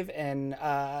 5 and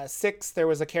 6, there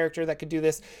was a character that could do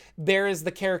this. There is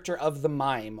the character of the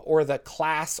mime, or the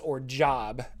class or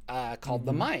job called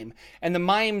the mime. And the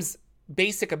mime's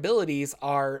basic abilities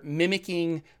are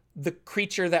mimicking the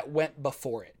creature that went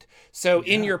before it. So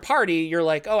in your party, you're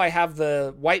like, oh, I have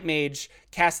the white mage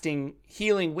casting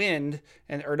healing wind,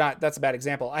 or not, that's a bad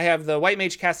example. I have the white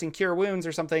mage casting cure wounds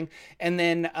or something. And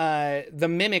then the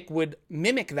mimic would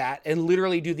mimic that and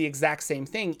literally do the exact same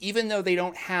thing, even though they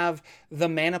don't have the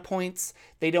mana points.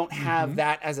 They don't have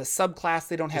that as a subclass.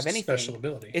 They don't have anything. Special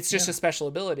ability. It's just a special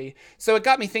ability. So it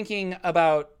got me thinking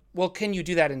about, well, can you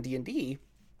do that in D&D?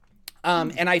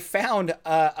 And I found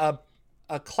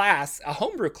a class, a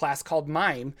homebrew class called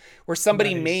Mime, where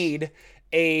somebody made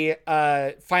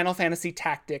a Final Fantasy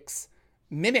Tactics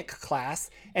mimic class,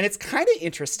 and it's kind of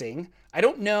interesting. I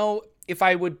don't know if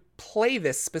I would play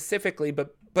this specifically,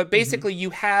 but basically you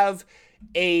have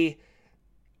a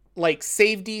like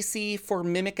save DC for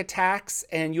mimic attacks,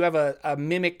 and you have a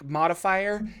mimic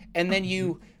modifier, and then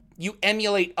you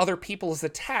emulate other people's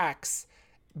attacks,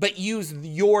 but use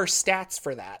your stats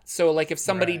for that. So like if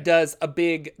somebody does a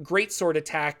big greatsword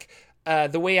attack,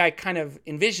 the way I kind of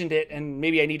envisioned it, and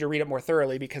maybe I need to read it more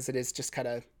thoroughly because it is just kind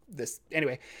of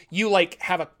anyway, you like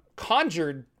have a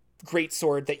conjured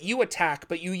greatsword that you attack,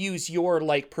 but you use your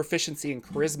like proficiency and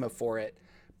charisma for it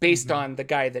based on the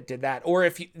guy that did that. Or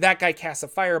if that guy casts a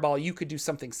fireball, you could do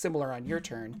something similar on your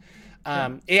turn.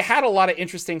 It had a lot of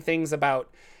interesting things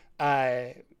about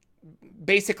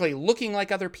basically looking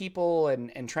like other people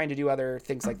and trying to do other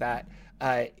things like that.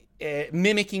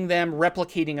 Mimicking them,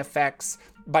 replicating effects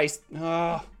by...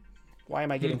 why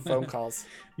am I getting phone calls?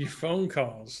 Your phone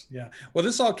calls. Yeah. Well,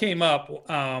 this all came up.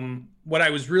 What I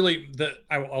was really,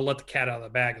 I'll let the cat out of the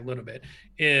bag a little bit,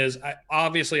 is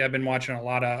obviously I've been watching a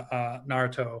lot of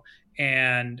Naruto,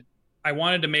 and I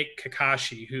wanted to make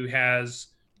Kakashi, who has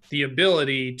the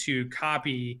ability to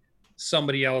copy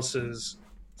somebody else's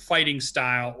fighting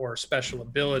style or special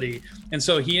ability. And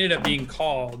so he ended up being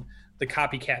called the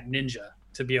copycat ninja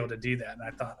to be able to do that. And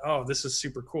I thought, oh, this is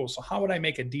super cool. So how would I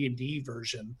make a D&D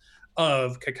version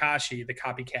of Kakashi, the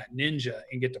copycat ninja,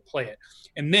 and get to play it?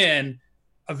 And then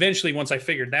eventually, once I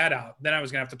figured that out, then I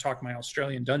was gonna have to talk my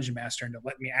Australian dungeon master into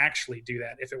let me actually do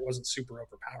that if it wasn't super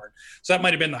overpowered. So that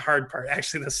might have been the hard part.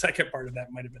 Actually, the second part of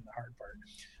that might have been the hard part.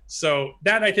 So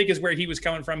that, I think, is where he was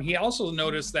coming from. He also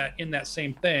noticed that in that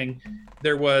same thing,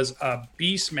 there was a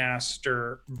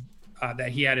Beastmaster that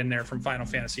he had in there from Final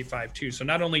Fantasy V too. So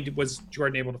not only was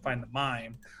Jordan able to find the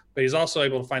mime, but he's also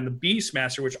able to find the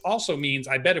Beastmaster, which also means,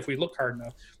 I bet if we look hard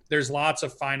enough, there's lots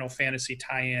of Final Fantasy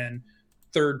tie-in,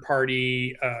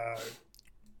 third-party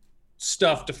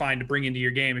stuff to find to bring into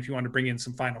your game if you want to bring in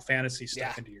some Final Fantasy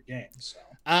stuff into your game. So.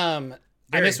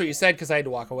 I missed what you said because I had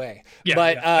to walk away.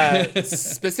 But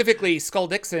specifically, Skull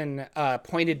Dixon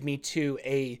pointed me to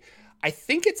I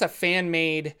think it's a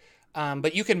fan-made,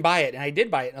 but you can buy it, and I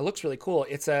did buy it, and it looks really cool.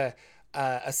 It's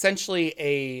essentially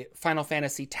a Final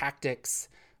Fantasy Tactics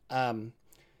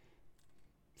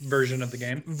version of the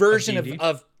game. Version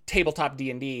of tabletop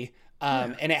D&D.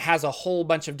 And it has a whole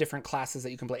bunch of different classes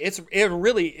that you can play. It's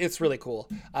really cool.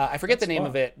 I forget the name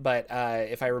of it, but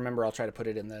if I remember, I'll try to put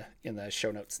it in the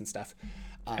show notes and stuff.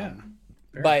 So I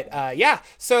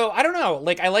don't know.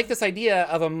 Like, I like this idea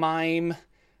of a mime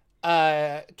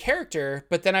character,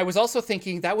 but then I was also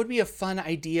thinking that would be a fun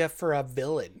idea for a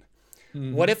villain.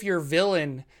 Mm-hmm. What if your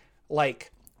villain,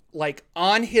 like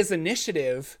on his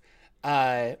initiative,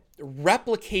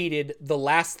 replicated the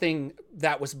last thing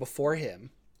that was before him?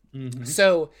 Mm-hmm.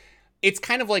 So it's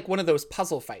kind of like one of those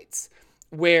puzzle fights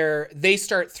where they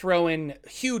start throwing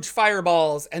huge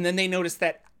fireballs, and then they notice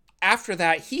that after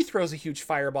that he throws a huge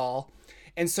fireball,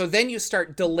 and so then you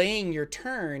start delaying your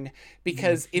turn,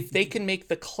 because if they can make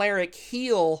the cleric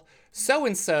heal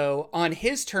so-and-so on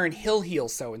his turn, he'll heal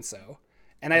so-and-so.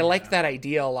 And I like that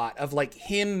idea a lot, of like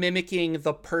him mimicking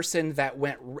the person that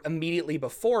went immediately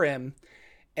before him,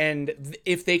 and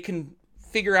if they can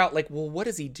figure out, like, well, what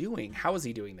is he doing? How is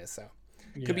he doing this? So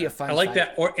it could be a fun I like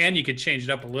fight. that. And you could change it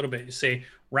up a little bit. You say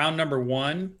round number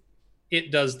 1,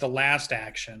 it does the last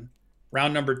action.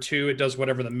 Round number 2, it does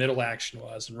whatever the middle action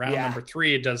was. And round number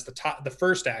 3, it does the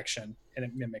first action, and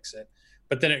it mimics it.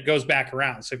 But then it goes back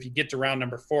around. So if you get to round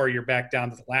number 4, you're back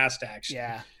down to the last action.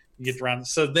 Yeah. You get around.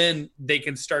 So then they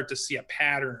can start to see a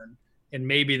pattern, and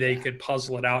maybe they could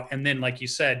puzzle it out. And then, like you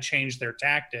said, change their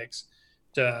tactics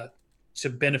to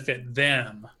benefit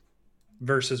them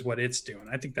versus what it's doing.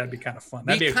 I think that'd be kind of fun.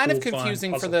 That'd be kind of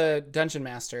confusing for the dungeon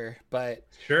master, but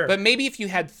maybe if you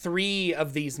had 3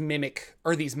 of these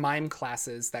these mime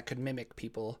classes that could mimic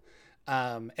people,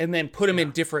 and then put them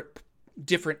in different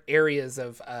areas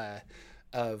of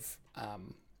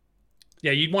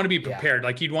you'd want to be prepared.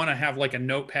 Like, you'd want to have like a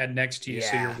notepad next to you,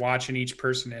 so you're watching each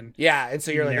person in. Yeah, and so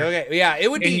you're like, okay,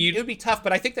 it would be tough,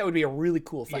 but I think that would be a really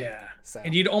cool fight. Yeah,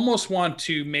 and you'd almost want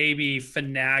to maybe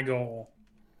finagle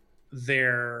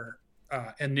their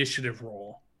initiative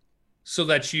roll, so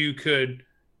that you could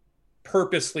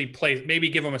purposely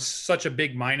give them such a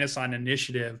big minus on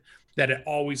initiative that it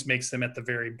always makes them at the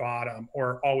very bottom,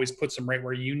 or always puts them right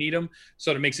where you need them.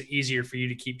 So it makes it easier for you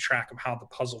to keep track of how the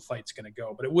puzzle fight's going to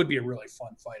go. But it would be a really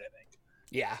fun fight, I think.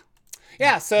 Yeah.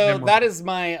 So that is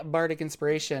my bardic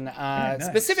inspiration. Nice.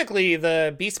 Specifically,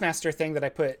 the Beastmaster thing that I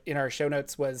put in our show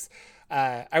notes was,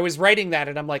 I was writing that,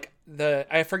 and I'm like,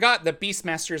 I forgot that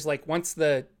Beastmaster's like, once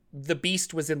the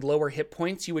beast was in lower hit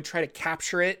points, you would try to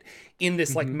capture it in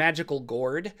this like magical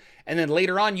gourd. And then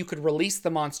later on you could release the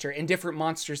monster, and different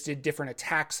monsters did different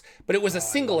attacks, but it was a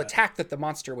single attack that the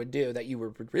monster would do that you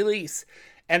would release.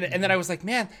 And then I was like,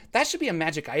 man, that should be a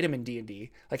magic item in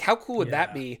D&D. Like, how cool would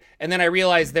that be? And then I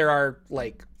realized there are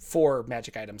like 4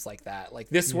 magic items like that. Like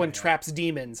this one traps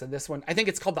demons, and this one, I think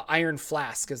it's called the Iron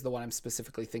Flask is the one I'm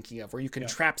specifically thinking of, where you can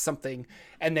trap something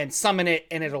and then summon it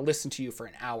and it'll listen to you for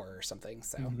an hour or something.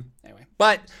 So anyway,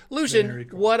 but Lucian,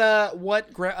 cool.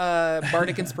 what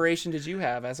bardic inspiration did you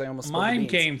have? As I almost mine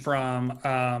came from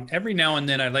every now and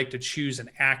then I like to choose an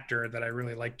actor that I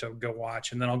really like to go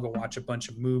watch, and then I'll go watch a bunch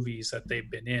of movies that they've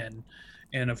been in.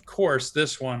 And of course,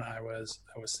 this one I was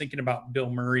thinking about Bill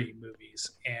Murray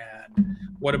movies, and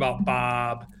What About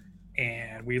Bob,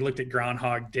 and we looked at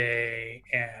Groundhog Day,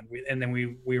 and then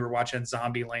we were watching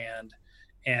Zombieland,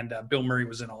 and Bill Murray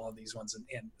was in all of these ones,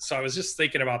 and so I was just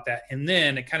thinking about that, and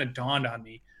then it kind of dawned on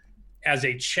me as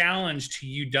a challenge to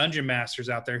you dungeon masters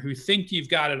out there who think you've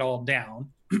got it all down,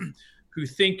 who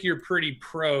think you're pretty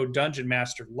pro dungeon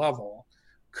master level.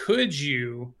 Could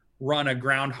you run a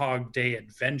Groundhog Day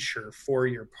adventure for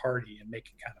your party and make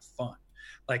it kind of fun?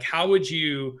 Like,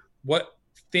 what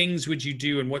things would you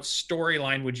do, and what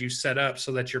storyline would you set up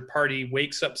so that your party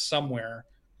wakes up somewhere,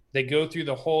 they go through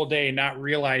the whole day not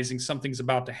realizing something's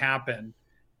about to happen,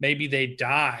 maybe they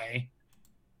die,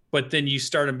 but then you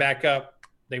start them back up,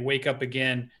 they wake up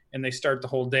again, and they start the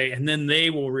whole day, and then they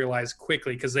will realize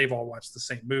quickly, because they've all watched the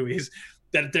same movies,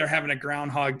 that they're having a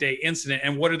Groundhog Day incident,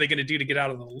 and what are they going to do to get out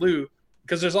of the loop?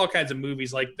 Because there's all kinds of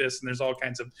movies like this, and there's all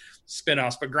kinds of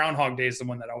spin-offs, but Groundhog Day is the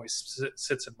one that always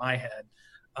sits in my head.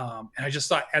 And I just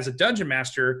thought, as a dungeon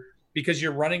master, because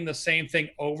you're running the same thing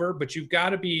over, but you've got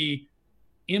to be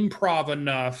improv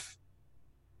enough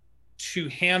to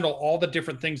handle all the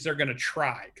different things they're going to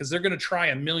try, because they're going to try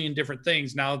a million different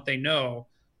things now that they know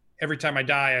every time I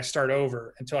die, I start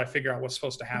over until I figure out what's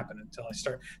supposed to happen until I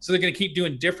start. So they're going to keep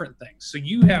doing different things. So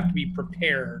you have to be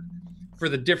prepared for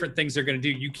the different things they're going to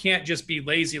do. You can't just be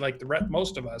lazy like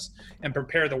most of us and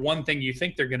prepare the one thing you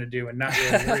think they're going to do and not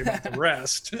really worry about the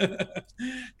rest,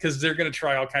 because they're going to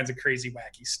try all kinds of crazy,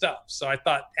 wacky stuff. So I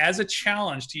thought, as a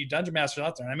challenge to you dungeon masters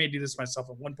out there, and I may do this myself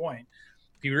at one point,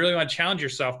 if you really want to challenge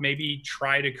yourself, maybe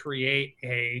try to create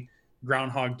a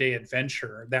Groundhog Day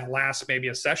adventure that lasts maybe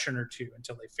a session or two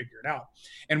until they figure it out.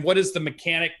 And what is the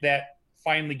mechanic that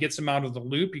finally gets them out of the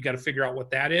loop? You got to figure out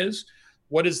what that is.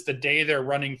 What is the day they're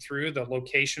running through, the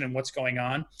location, and what's going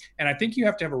on? And I think you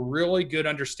have to have a really good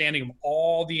understanding of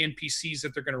all the NPCs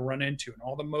that they're going to run into, and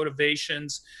all the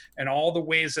motivations, and all the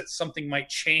ways that something might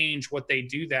change what they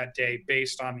do that day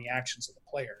based on the actions of the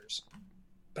players.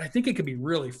 But I think it could be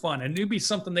really fun, and it'd be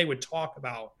something they would talk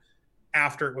about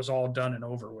after it was all done and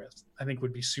over with. I think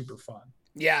would be super fun.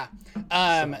 Yeah.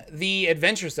 The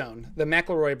Adventure Zone, the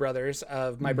McElroy brothers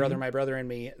of My Brother and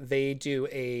Me, they do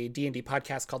a D&D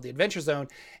podcast called The Adventure Zone,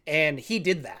 and he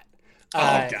did that.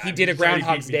 He did a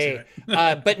Groundhog's Day.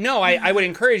 But no, I would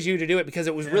encourage you to do it, because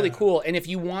it was really cool. And if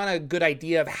you want a good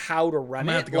idea of how to run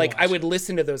it, like, I would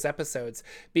listen to those episodes,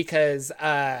 because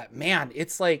man,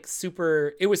 it's like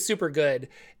it was super good.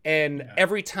 And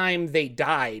every time they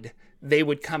died, they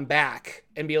would come back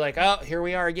and be like, oh, here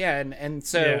we are again. And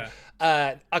so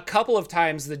a couple of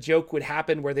times the joke would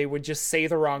happen where they would just say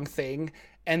the wrong thing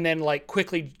and then like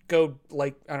quickly go,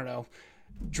 like, I don't know,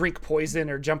 drink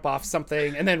poison or jump off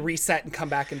something and then reset and come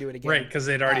back and do it again. Right, because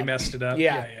they'd already messed it up.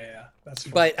 Yeah. That's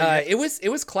fun. But it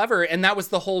was clever, and that was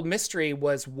the whole mystery,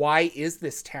 was why is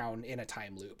this town in a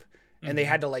time loop? And they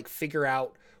had to like figure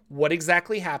out what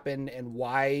exactly happened and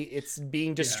why it's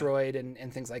being destroyed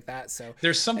and things like that. So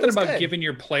there's something about giving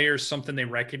your players something they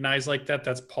recognize like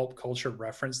that's pulp culture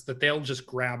reference that they'll just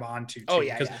grab onto too.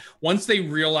 Because once they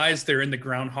realize they're in the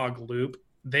Groundhog loop,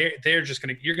 they're just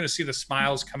you're gonna see the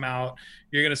smiles come out,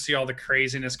 you're gonna see all the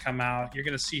craziness come out, you're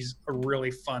gonna see a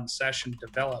really fun session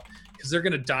develop, because they're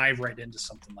gonna dive right into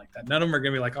something like that. None of them are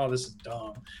gonna be like, oh, this is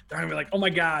dumb. They're gonna be like, oh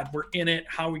my god, we're in it,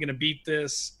 how are we gonna beat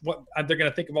this? What they're gonna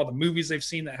think of all the movies they've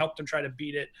seen that helped them try to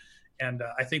beat it. And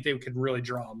I think they could really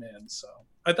draw them in. So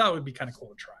I thought it would be kind of cool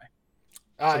to try.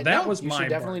 So that was my, you should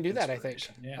definitely do that, I think.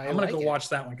 I'm gonna go watch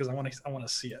that one, because I want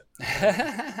to see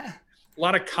it. A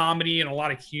lot of comedy and a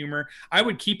lot of humor. I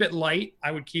would keep it light.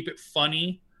 I would keep it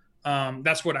funny.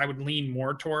 That's what I would lean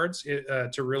more towards,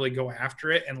 to really go after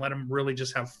it and let them really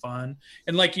just have fun.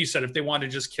 And like you said, if they want to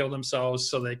just kill themselves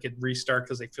so they could restart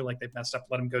because they feel like they've messed up,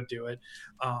 let them go do it.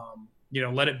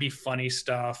 Let it be funny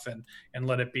stuff, and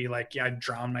let it be like, I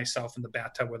drowned myself in the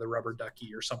bathtub with a rubber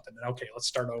ducky or something. And okay, let's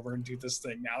start over and do this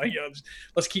thing now.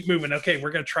 Let's keep moving. Okay,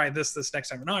 we're going to try this next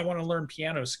time. No, I want to learn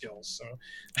piano skills. So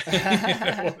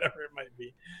whatever it might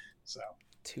be. So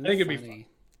I think it'd be fun.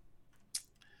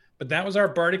 But that was our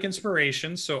Bardic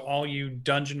inspiration. So all you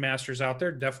dungeon masters out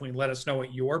there, definitely let us know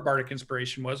what your Bardic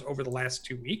inspiration was over the last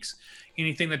 2 weeks.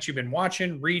 Anything that you've been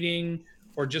watching, reading,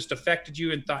 or just affected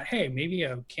you and thought, hey, maybe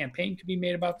a campaign could be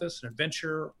made about this, an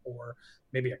adventure, or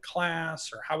maybe a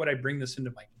class, or how would I bring this into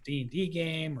my D&D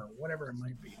game, or whatever it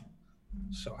might be.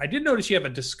 So I did notice you have a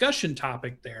discussion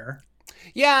topic there.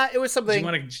 Yeah, it was something.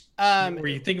 Were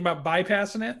you thinking about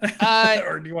bypassing it,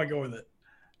 or do you want to go with it?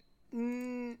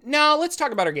 No, let's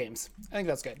talk about our games. I think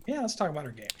that's good. Yeah, let's talk about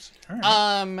our games. All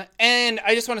right. And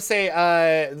I just want to say,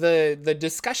 the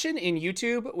discussion in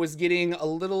YouTube was getting a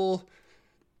little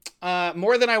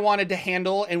more than I wanted to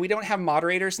handle, and we don't have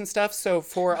moderators and stuff. So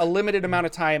for a limited amount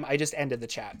of time, I just ended the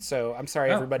chat. So I'm sorry,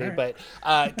 everybody, right.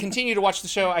 But continue to watch the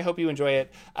show. I hope you enjoy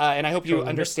it, and I hope you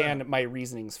understand my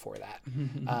reasonings for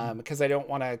that. Because I don't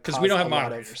want to. Because we don't have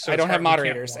moderators. I don't have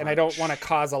moderators, and I don't want to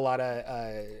cause a lot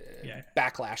of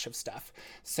backlash of stuff.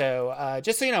 So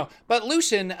just so you know. But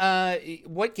Lucian,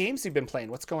 what games have you been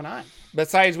playing? What's going on?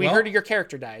 Besides, we heard your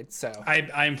character died. So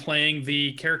I'm playing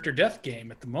the character death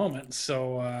game at the moment.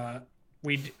 So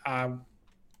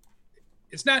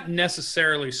it's not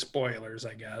necessarily spoilers,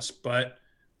 I guess, but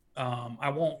I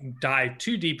won't dive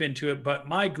too deep into it. But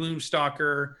my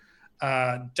Gloomstalker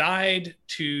died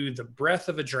to the breath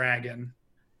of a dragon,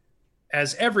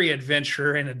 as every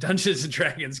adventurer in a Dungeons and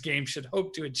Dragons game should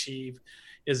hope to achieve,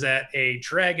 is that a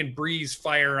dragon breathes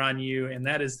fire on you, and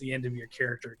that is the end of your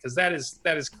character, because that is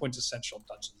quintessential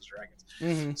Dungeons and Dragons.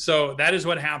 Mm-hmm. So that is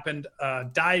what happened.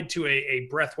 Died to a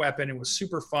breath weapon. It was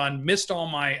super fun.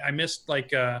 I missed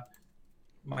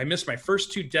my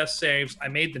first 2 death saves. I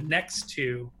made the next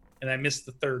 2, and I missed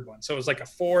the third one. So it was like a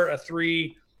 4, a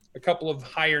 3, a couple of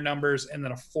higher numbers, and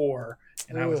then a 4,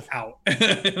 and I was out.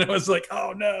 And I was like,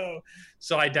 oh no.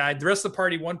 So I died. The rest of the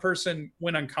party, one person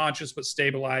went unconscious but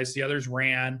stabilized. The others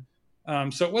ran.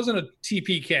 So it wasn't a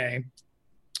TPK,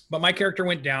 but my character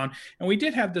went down. And we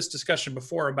did have this discussion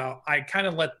before about, I kind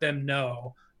of let them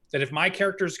know that if my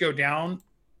characters go down,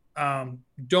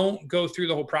 don't go through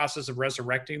the whole process of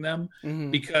resurrecting them,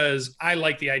 because I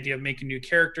like the idea of making new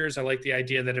characters. I like the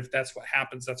idea that if that's what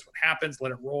happens,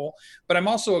 let it roll. But I'm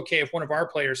also okay if one of our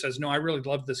players says, no, I really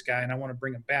love this guy and I want to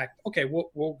bring him back. Okay,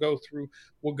 we'll go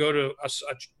to a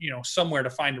somewhere to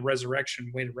find a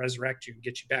resurrection way to resurrect you and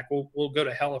get you back. We'll go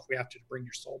to hell if we have to bring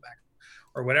your soul back,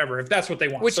 or whatever, if that's what they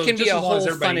want. Which can be a whole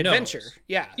fun adventure.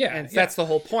 Yeah. And that's the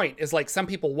whole point, is like some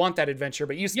people want that adventure,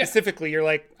 but you specifically, you're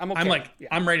like, I'm okay.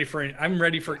 I'm ready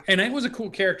for, and it was a cool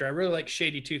character. I really like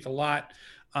Shady Tooth a lot.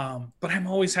 But I'm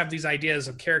always have these ideas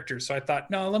of characters. So I thought,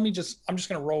 no, I'm just going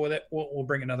to roll with it. We'll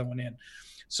bring another one in.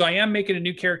 So I am making a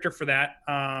new character for that.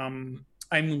 I'm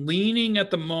leaning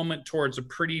at the moment towards a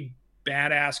pretty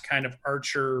badass kind of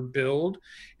archer build,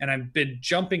 and I've been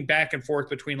jumping back and forth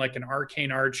between like an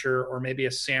arcane archer or maybe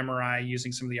a samurai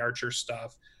using some of the archer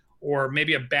stuff, or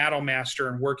maybe a battle master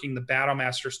and working the battle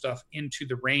master stuff into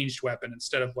the ranged weapon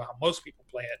instead of how most people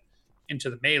play it, into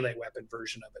the melee weapon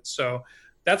version of it. So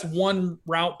that's one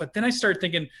route. But then I started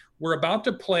thinking, we're about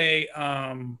to play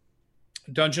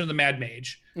Dungeon of the Mad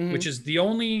Mage, which is the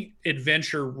only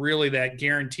adventure really that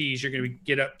guarantees you're going to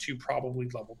get up to probably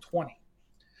level 20.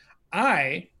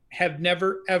 I have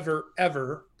never, ever,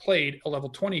 ever played a level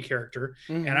 20 character,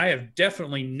 and I have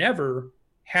definitely never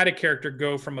had a character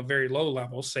go from a very low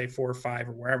level, say 4 or 5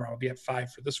 or wherever, I'll be at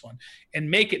 5 for this one, and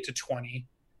make it to 20.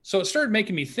 So it started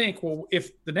making me think, well,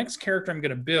 if the next character I'm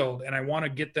going to build and I want to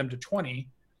get them to 20,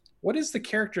 what is the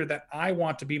character that I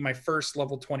want to be my first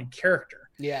level 20 character?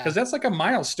 Yeah. Because that's like a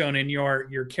milestone in your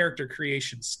character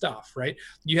creation stuff, right?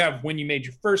 You have when you made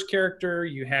your first character,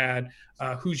 you had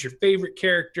who's your favorite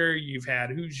character, you've had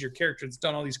who's your character that's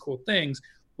done all these cool things.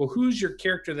 Well, who's your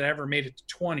character that ever made it to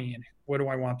 20, and what do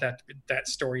I want that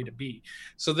story to be?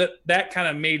 So that kind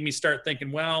of made me start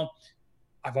thinking, well,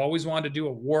 I've always wanted to do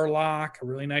a warlock, a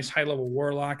really nice high-level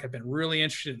warlock. I've been really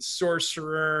interested in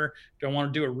sorcerer. Do I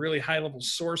want to do a really high-level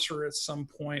sorcerer at some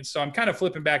point? So I'm kind of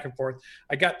flipping back and forth.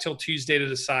 I got till Tuesday to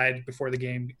decide before the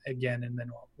game again, and then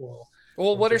we'll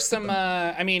what are some,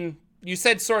 I mean, you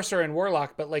said sorcerer and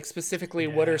warlock, but like specifically,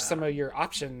 what are some of your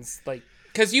options? Like,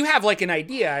 because you have like an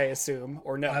idea, I assume,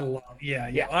 or no?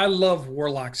 I love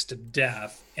warlocks to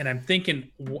death, and I'm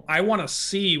thinking I want to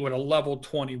see what a level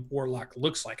 20 warlock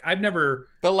looks like. I've never,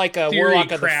 but like a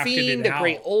warlock of the fiend, a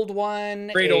great old one,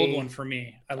 old one for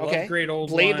me. I love great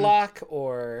old blade lock,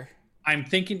 or I'm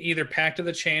thinking either Pact of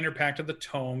the Chain or Pact of the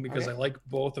Tome, because I like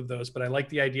both of those, but I like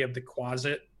the idea of the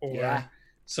Quasit or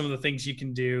some of the things you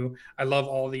can do. I love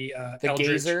all the Eldritch.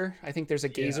 Gazer. I think there's a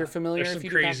Gazer familiar if you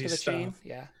do Pact of the Chain.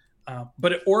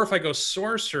 But if I go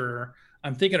sorcerer,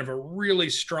 I'm thinking of a really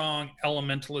strong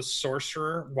elementalist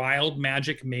sorcerer, wild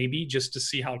magic, maybe, just to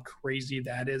see how crazy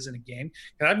that is in a game.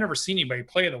 Because I've never seen anybody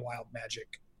play the wild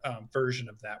magic version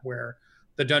of that, where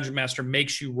the dungeon master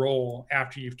makes you roll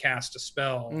after you've cast a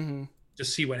spell to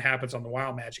see what happens on the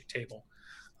wild magic table.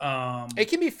 It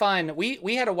can be fun.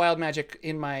 We had a wild magic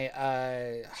in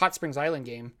my Hot Springs Island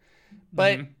game,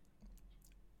 but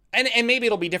and maybe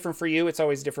it'll be different for you. It's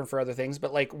always different for other things,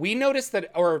 but like we noticed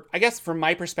that, or I guess from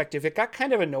my perspective, it got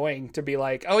kind of annoying to be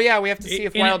like, oh yeah, we have to see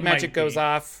if wild magic goes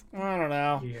off. I don't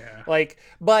know. Yeah. Like,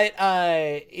 but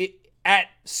at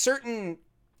certain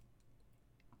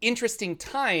interesting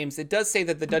times, it does say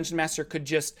that the dungeon master could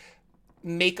just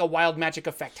make a wild magic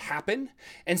effect happen.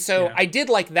 And so I did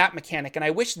like that mechanic, and I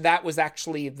wish that was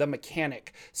actually the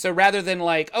mechanic. So rather than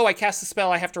like, oh, I cast a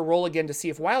spell, I have to roll again to see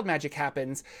if wild magic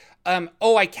happens.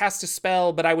 Oh, I cast a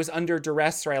spell, but I was under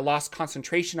duress or I lost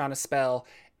concentration on a spell.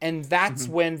 And that's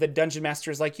when the dungeon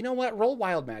master is like, you know what? Roll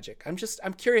wild magic. I'm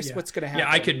curious what's going to happen.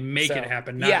 Yeah, I could make it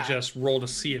happen, not just roll to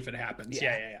see if it happens.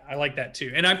 Yeah. I like that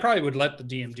too. And I probably would let the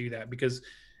DM do that, because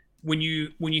when you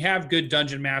have good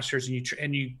dungeon masters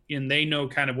and they know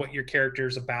kind of what your character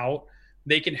is about,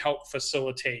 they can help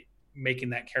facilitate making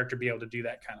that character be able to do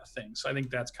that kind of thing. So I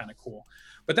think that's kind of cool.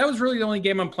 But that was really the only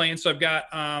game I'm playing. So I've got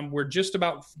we're just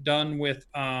about done with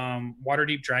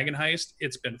Waterdeep Dragon Heist.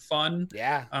 It's been fun.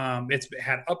 Yeah. It's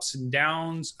had ups and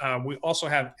downs. We also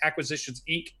have Acquisitions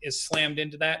Inc. is slammed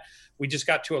into that. We just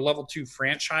got to a level 2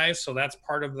 franchise, so that's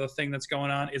part of the thing that's going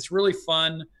on. It's really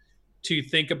fun to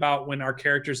think about when our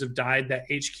characters have died, that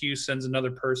HQ sends another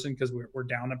person, because we're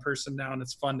down a person now, and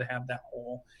it's fun to have that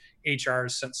whole HR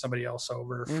has sent somebody else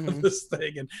over for this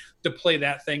thing, and to play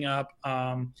that thing up.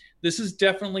 This is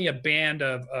definitely a band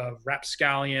of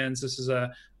rapscallions. This is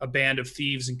a band of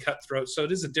thieves and cutthroats. So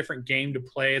it is a different game to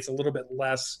play. It's a little bit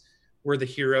less we're the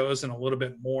heroes and a little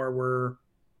bit more we're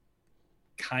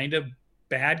kind of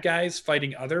bad guys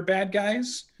fighting other bad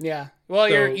guys. Yeah. Well,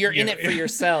 so, you're in it for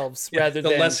yourselves rather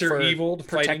than lesser for evil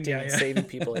protecting and saving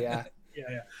people. Yeah.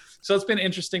 Yeah. So it's been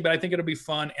interesting, but I think it'll be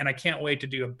fun, and I can't wait to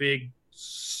do a big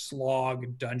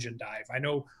slog dungeon dive. I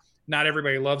know not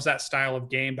everybody loves that style of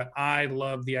game, but I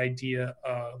love the idea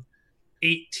of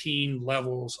 18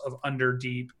 levels of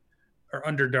Underdeep or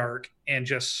Underdark and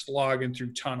just slogging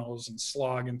through tunnels and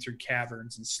slogging through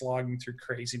caverns and slogging through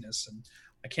craziness. And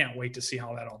I can't wait to see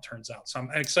how that all turns out. So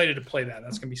I'm excited to play that.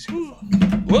 That's going to be super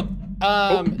fun. Whoop.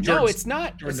 No, it's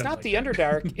not. It's not the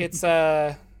Underdark. It's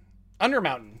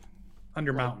Undermountain.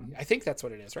 Undermountain. I think that's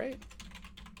what it is, right?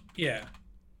 Yeah.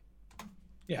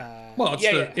 Well,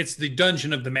 it's the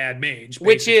Dungeon of the Mad Mage,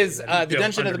 which is the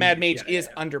Dungeon of the Mad Mage is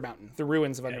Undermountain, the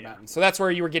ruins of Undermountain. So that's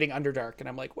where you were getting Underdark, and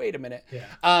I'm like, wait a minute.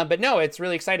 But no, it's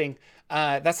really exciting.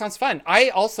 That sounds fun. I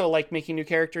also like making new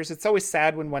characters. It's always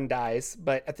sad when one dies,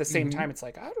 but at the same time, it's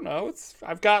like, I don't know.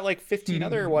 I've got like 15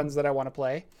 other ones that I want to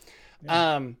play.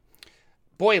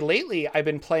 Boy, lately I've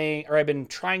been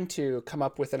trying to come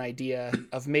up with an idea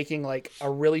of making like a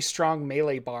really strong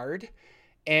melee bard.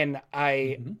 And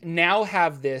I now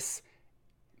have this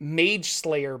Mage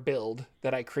Slayer build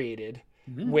that I created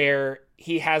where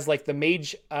he has like the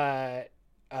mage.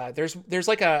 There's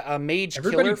like a mage.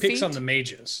 Everybody killer picks feat. on the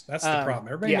mages. That's the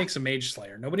problem. Everybody makes a Mage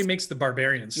Slayer. Nobody makes the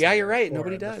Barbarian Slayer. Yeah, you're right.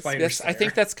 Nobody does. I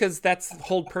think that's because that's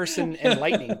hold person and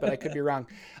lightning, but I could be wrong.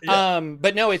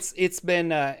 But no, it's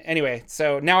been anyway.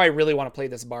 So now I really want to play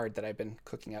this bard that I've been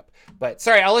cooking up. But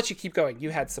sorry, I'll let you keep going. You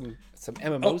had some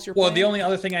MMOs you're playing? Well, the only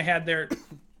other thing I had there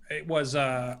it was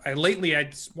I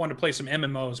just wanted to play some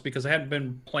MMOs because I hadn't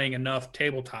been playing enough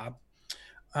tabletop.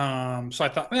 So I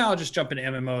thought, well, I'll just jump into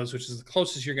MMOs, which is the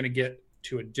closest you're going to get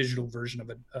to a digital version of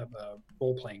a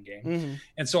role-playing game.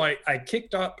 And so I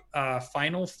kicked up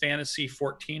Final Fantasy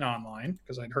 14 online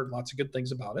because I'd heard lots of good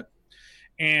things about it,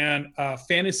 and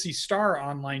Phantasy Star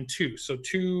Online 2. So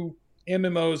two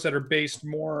MMOs that are based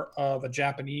more of a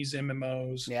Japanese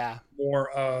MMOs, more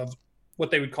of what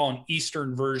they would call an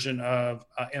Eastern version of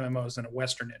MMOs than a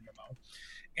Western MMO.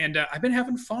 And I've been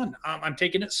having fun. I'm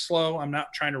taking it slow. I'm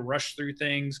not trying to rush through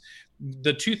things.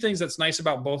 The two things that's nice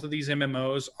about both of these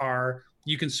MMOs are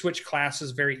you can switch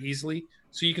classes very easily.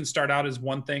 So you can start out as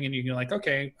one thing and you can like,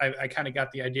 okay, I kind of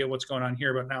got the idea what's going on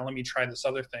here, but now let me try this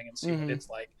other thing and see what it's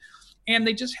like. And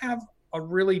they just have a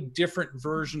really different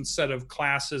version set of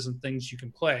classes and things you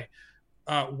can play.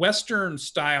 Western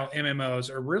style MMOs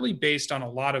are really based on a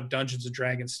lot of Dungeons and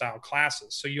Dragons style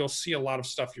classes. So you'll see a lot of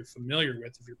stuff you're familiar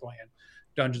with if you're playing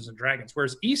Dungeons and Dragons.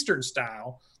 Whereas Eastern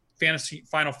style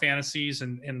Final Fantasies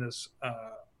and in this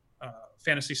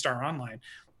Phantasy Star Online,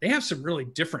 they have some really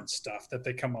different stuff that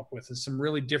they come up with and some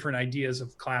really different ideas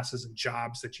of classes and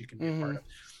jobs that you can be a part of.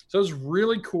 So it was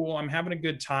really cool. I'm having a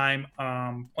good time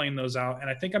playing those out. And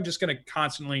I think I'm just going to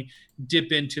constantly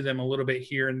dip into them a little bit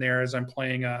here and there as I'm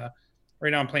playing right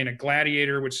now I'm playing a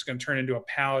gladiator, which is going to turn into a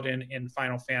paladin in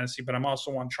Final Fantasy, but I'm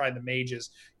also want to try the mages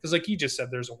because like you just said,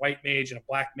 there's a white mage and a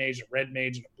black mage, a red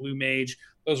mage and a blue mage.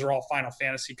 Those are all Final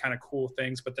Fantasy kind of cool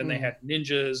things. But then they had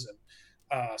ninjas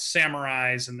and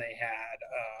samurais, and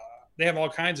they have all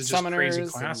kinds of just crazy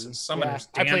classes. Summoners,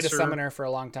 I played a summoner for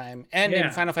a long time, and in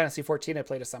Final Fantasy 14 I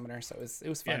played a summoner, so it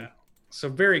was fun. So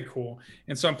very cool.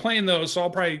 And so I'm playing those, so I'll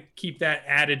probably keep that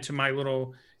added to my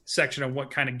little section of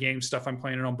what kind of game stuff I'm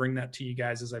playing, and I'll bring that to you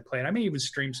guys as I play it. I may even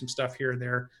stream some stuff here and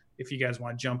there if you guys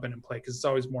want to jump in and play, because it's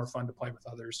always more fun to play with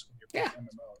others when you're playing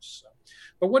MMOs. So.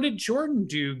 But what did Jordan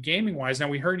do gaming wise? Now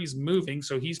we heard he's moving,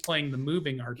 so he's playing the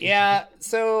moving RPG. Yeah,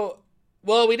 so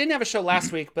well, we didn't have a show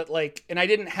last week, but and I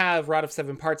didn't have Rod of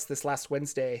Seven Parts this last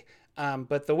Wednesday.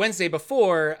 But the Wednesday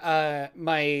before,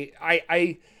 my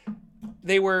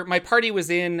party was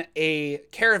in a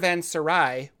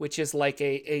caravanserai, which is like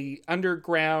a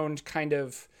underground kind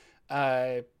of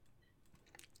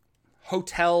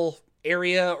hotel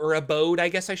area or abode, I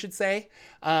guess I should say.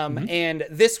 And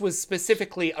this was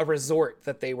specifically a resort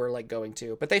that they were like going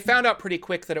to, but they found out pretty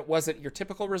quick that it wasn't your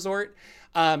typical resort.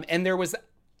 And there was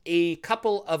a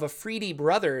couple of Afridi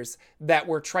brothers that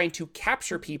were trying to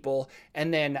capture people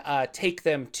and then take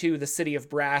them to the city of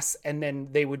Brass, and then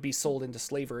they would be sold into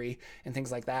slavery and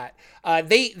things like that.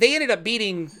 They ended up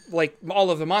beating like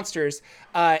all of the monsters,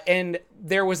 and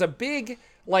there was a big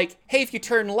like, hey, if you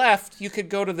turn left, you could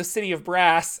go to the city of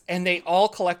Brass, and they all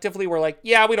collectively were like,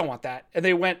 yeah, we don't want that, and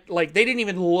they went like they didn't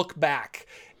even look back.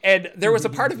 And there was a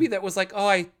part of me that was like,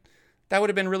 oh, that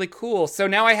would have been really cool. So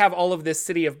now I have all of this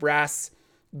city of Brass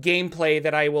gameplay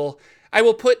that I will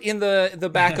put in the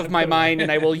back of my mind, and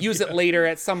I will use it later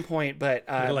at some point. But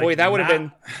boy, that would have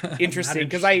been interesting,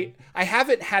 because I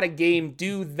haven't had a game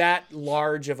do that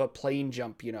large of a plane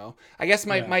jump. I guess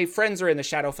my friends are in the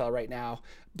Shadowfell right now,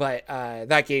 but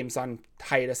that game's on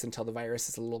hiatus until the virus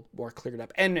is a little more cleared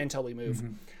up and until we move.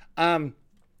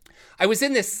 I was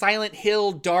in this Silent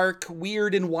Hill, dark,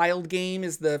 weird, and wild game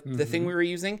is the thing we were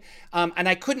using. And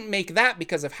I couldn't make that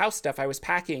because of house stuff I was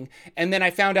packing. And then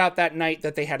I found out that night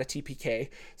that they had a TPK.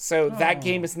 So that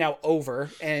game is now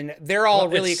over, and they're all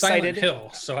really excited. Silent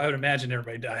Hill, so I would imagine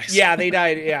everybody dies. Yeah, they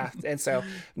died, yeah. And so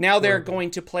now they're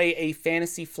going to play a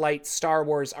Fantasy Flight Star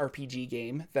Wars RPG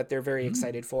game that they're very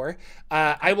excited for.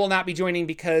 I will not be joining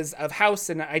because of house,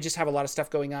 and I just have a lot of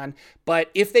stuff going on. But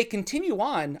if they continue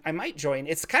on, I might join.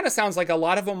 It's kind of sounds like a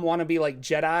lot of them want to be like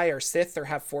Jedi or Sith or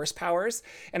have force powers,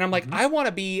 and I'm like, I want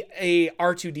to be a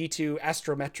R2D2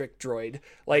 astrometric droid,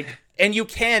 like, and you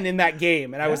can in that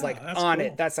game. And I was like, on cool.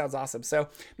 It that sounds awesome. So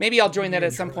maybe I'll join that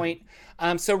at some point.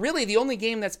 So really the only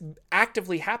game that's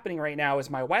actively happening right now is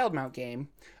my Wildmount game,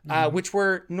 which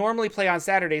we're normally play on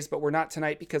Saturdays, but we're not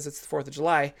tonight because it's the 4th of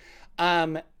July.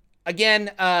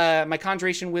 Again, my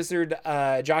Conjuration Wizard,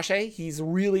 Josh A, he's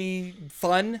really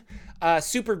fun,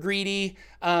 super greedy.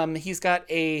 He's got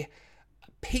a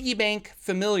piggy bank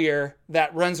familiar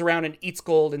that runs around and eats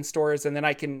gold in stores, and then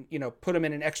I can, put him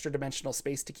in an extra dimensional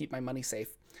space to keep my money safe.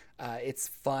 It's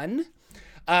fun.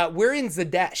 We're in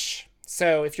Zadesh.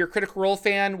 So if you're a Critical Role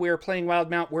fan, we're playing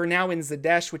Wildmount. We're now in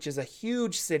Zadesh, which is a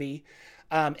huge city.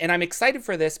 And I'm excited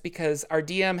for this because our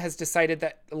DM has decided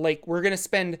that we're going to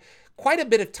spend quite a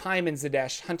bit of time in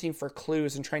Zadesh hunting for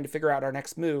clues and trying to figure out our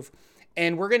next move.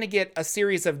 And we're going to get a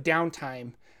series of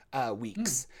downtime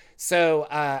weeks. So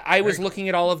I was looking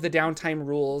at all of the downtime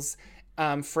rules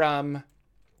from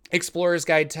Explorer's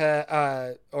Guide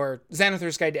to, or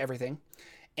Xanathar's Guide to Everything.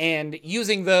 And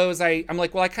using those, I'm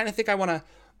like, well, I kind of think I want to,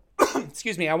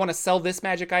 excuse me, I want to sell this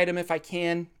magic item if I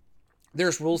can.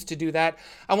 There's rules to do that.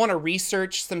 I want to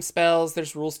research some spells.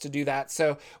 There's rules to do that.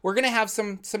 So we're going to have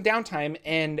some downtime,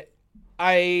 and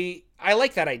I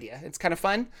like that idea. It's kind of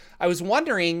fun. I was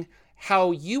wondering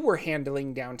how you were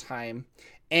handling downtime,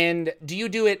 and do you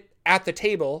do it at the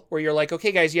table where you're like,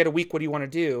 okay, guys, you had a week. What do you want to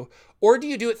do? Or do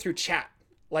you do it through chat?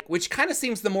 Which kind of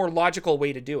seems the more logical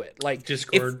way to do it. Like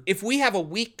Discord. If we have a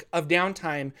week of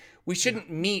downtime, we shouldn't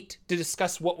meet to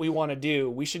discuss what we want to do.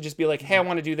 We should just be like, hey, I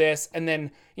want to do this. And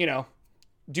then,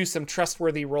 do some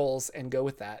trustworthy roles and go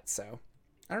with that. So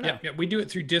I don't know. Yeah, we do it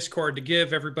through Discord to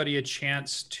give everybody a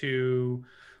chance to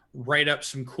write up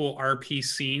some cool RP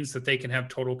scenes that they can have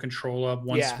total control of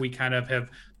once we kind of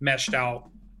have meshed out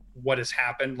what has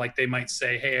happened. Like they might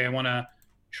say, hey, I want to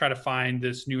try to find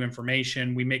this new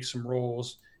information. We make some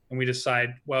rolls and we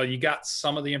decide, well, you got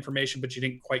some of the information, but you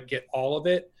didn't quite get all of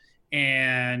it.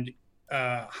 And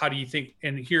how do you think,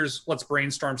 and let's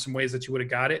brainstorm some ways that you would have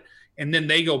got it. And then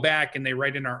they go back and they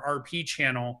write in our RP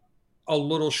channel, a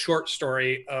little short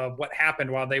story of what happened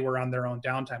while they were on their own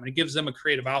downtime. And it gives them a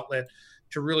creative outlet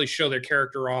to really show their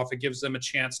character off. It gives them a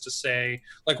chance to say,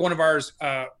 like one of ours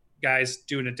guys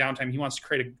doing a downtime, he wants to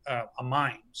create a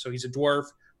mine. So he's a dwarf.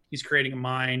 He's creating a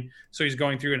mine. So he's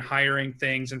going through and hiring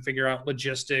things and figure out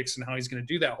logistics and how he's going to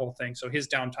do that whole thing. So his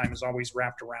downtime is always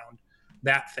wrapped around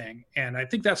that thing. And I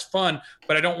think that's fun,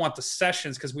 but I don't want the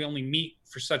sessions because we only meet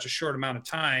for such a short amount of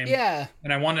time. Yeah.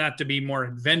 And I want it to be more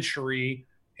adventure-y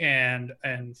and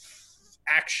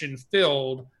action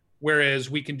filled, whereas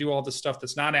we can do all the stuff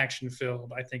that's not action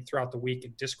filled, I think, throughout the week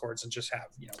in Discords and just have,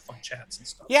 fun chats and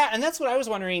stuff. Yeah, and that's what I was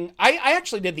wondering. I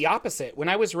actually did the opposite. When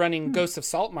I was running Ghosts of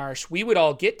Saltmarsh, we would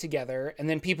all get together, and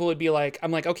then people would be like,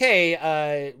 I'm like,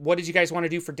 okay, what did you guys want to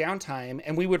do for downtime?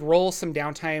 And we would roll some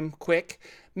downtime quick,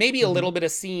 maybe a little bit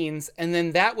of scenes, and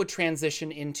then that would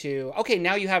transition into, okay,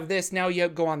 now you have this, now you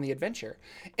go on the adventure.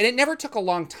 And it never took a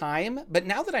long time, but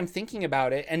now that I'm thinking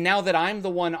about it, and now that I'm the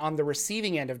one on the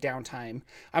receiving end of downtime,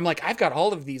 I'm like, I've got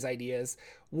all of these ideas.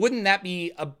 Wouldn't that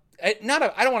be I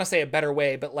don't want to say a better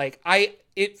way, but like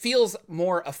it feels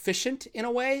more efficient in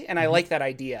a way, and I like that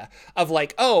idea of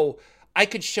like, oh, I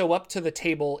could show up to the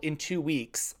table in 2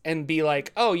 weeks and be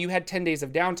like, oh, you had 10 days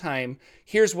of downtime.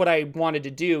 Here's what I wanted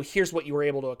to do. Here's what you were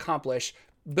able to accomplish.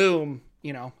 Boom.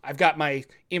 I've got my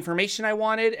information I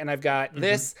wanted, and I've got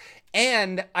this,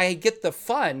 and I get the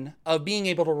fun of being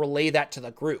able to relay that to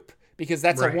the group, because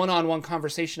that's a one-on-one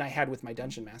conversation I had with my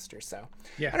dungeon master. So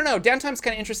I don't know. Downtime's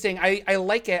kind of interesting. I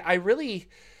like it. I really,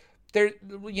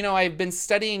 I've been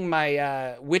studying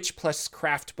my Witch Plus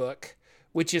Craft book,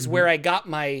 which is where I got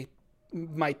my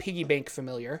piggy bank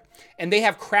familiar, and they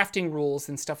have crafting rules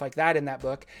and stuff like that in that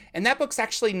book. And that book's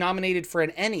actually nominated for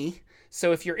an ENnie.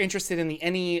 So if you're interested in the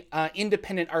ENnie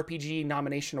Independent RPG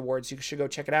nomination awards, you should go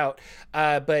check it out.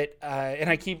 And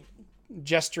I keep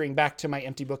gesturing back to my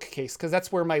empty bookcase because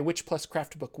that's where my Witch Plus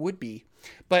Craft book would be.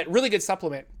 But really good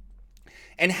supplement.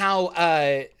 And how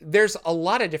there's a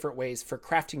lot of different ways for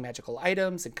crafting magical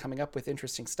items and coming up with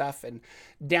interesting stuff. And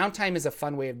downtime is a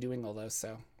fun way of doing all those.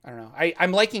 So I don't know.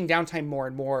 I'm liking downtime more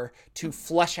and more to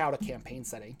flesh out a campaign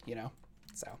setting,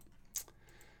 So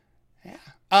yeah.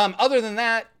 Other than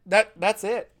that's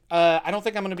it. I don't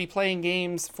think I'm going to be playing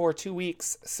games for 2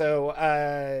 weeks. So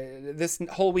this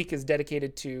whole week is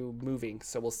dedicated to moving.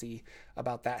 So we'll see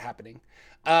about that happening.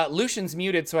 Lucian's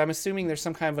muted, so I'm assuming there's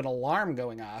some kind of an alarm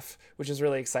going off, which is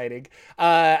really exciting.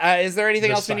 Is there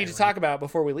anything else we need to talk about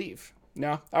before we leave?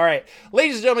 No? All right.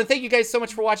 Ladies and gentlemen, thank you guys so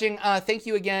much for watching. Thank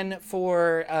you again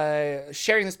for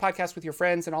sharing this podcast with your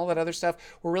friends and all that other stuff.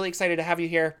 We're really excited to have you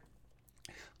here.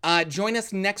 Join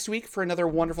us next week for another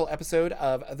wonderful episode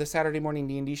of the Saturday Morning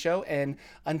D&D Show. And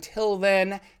until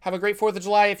then, have a great 4th of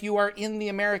July. If you are in the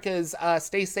Americas,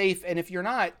 stay safe. And if you're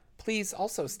not, please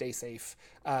also stay safe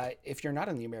if you're not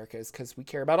in the Americas, because we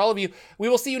care about all of you. We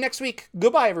will see you next week.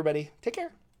 Goodbye, everybody. Take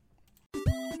care.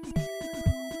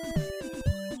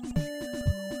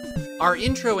 Our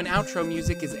intro and outro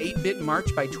music is 8-Bit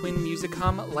March by Twin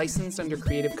Musicom, licensed under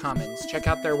Creative Commons. Check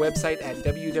out their website at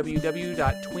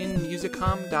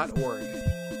www.twinmusicom.org.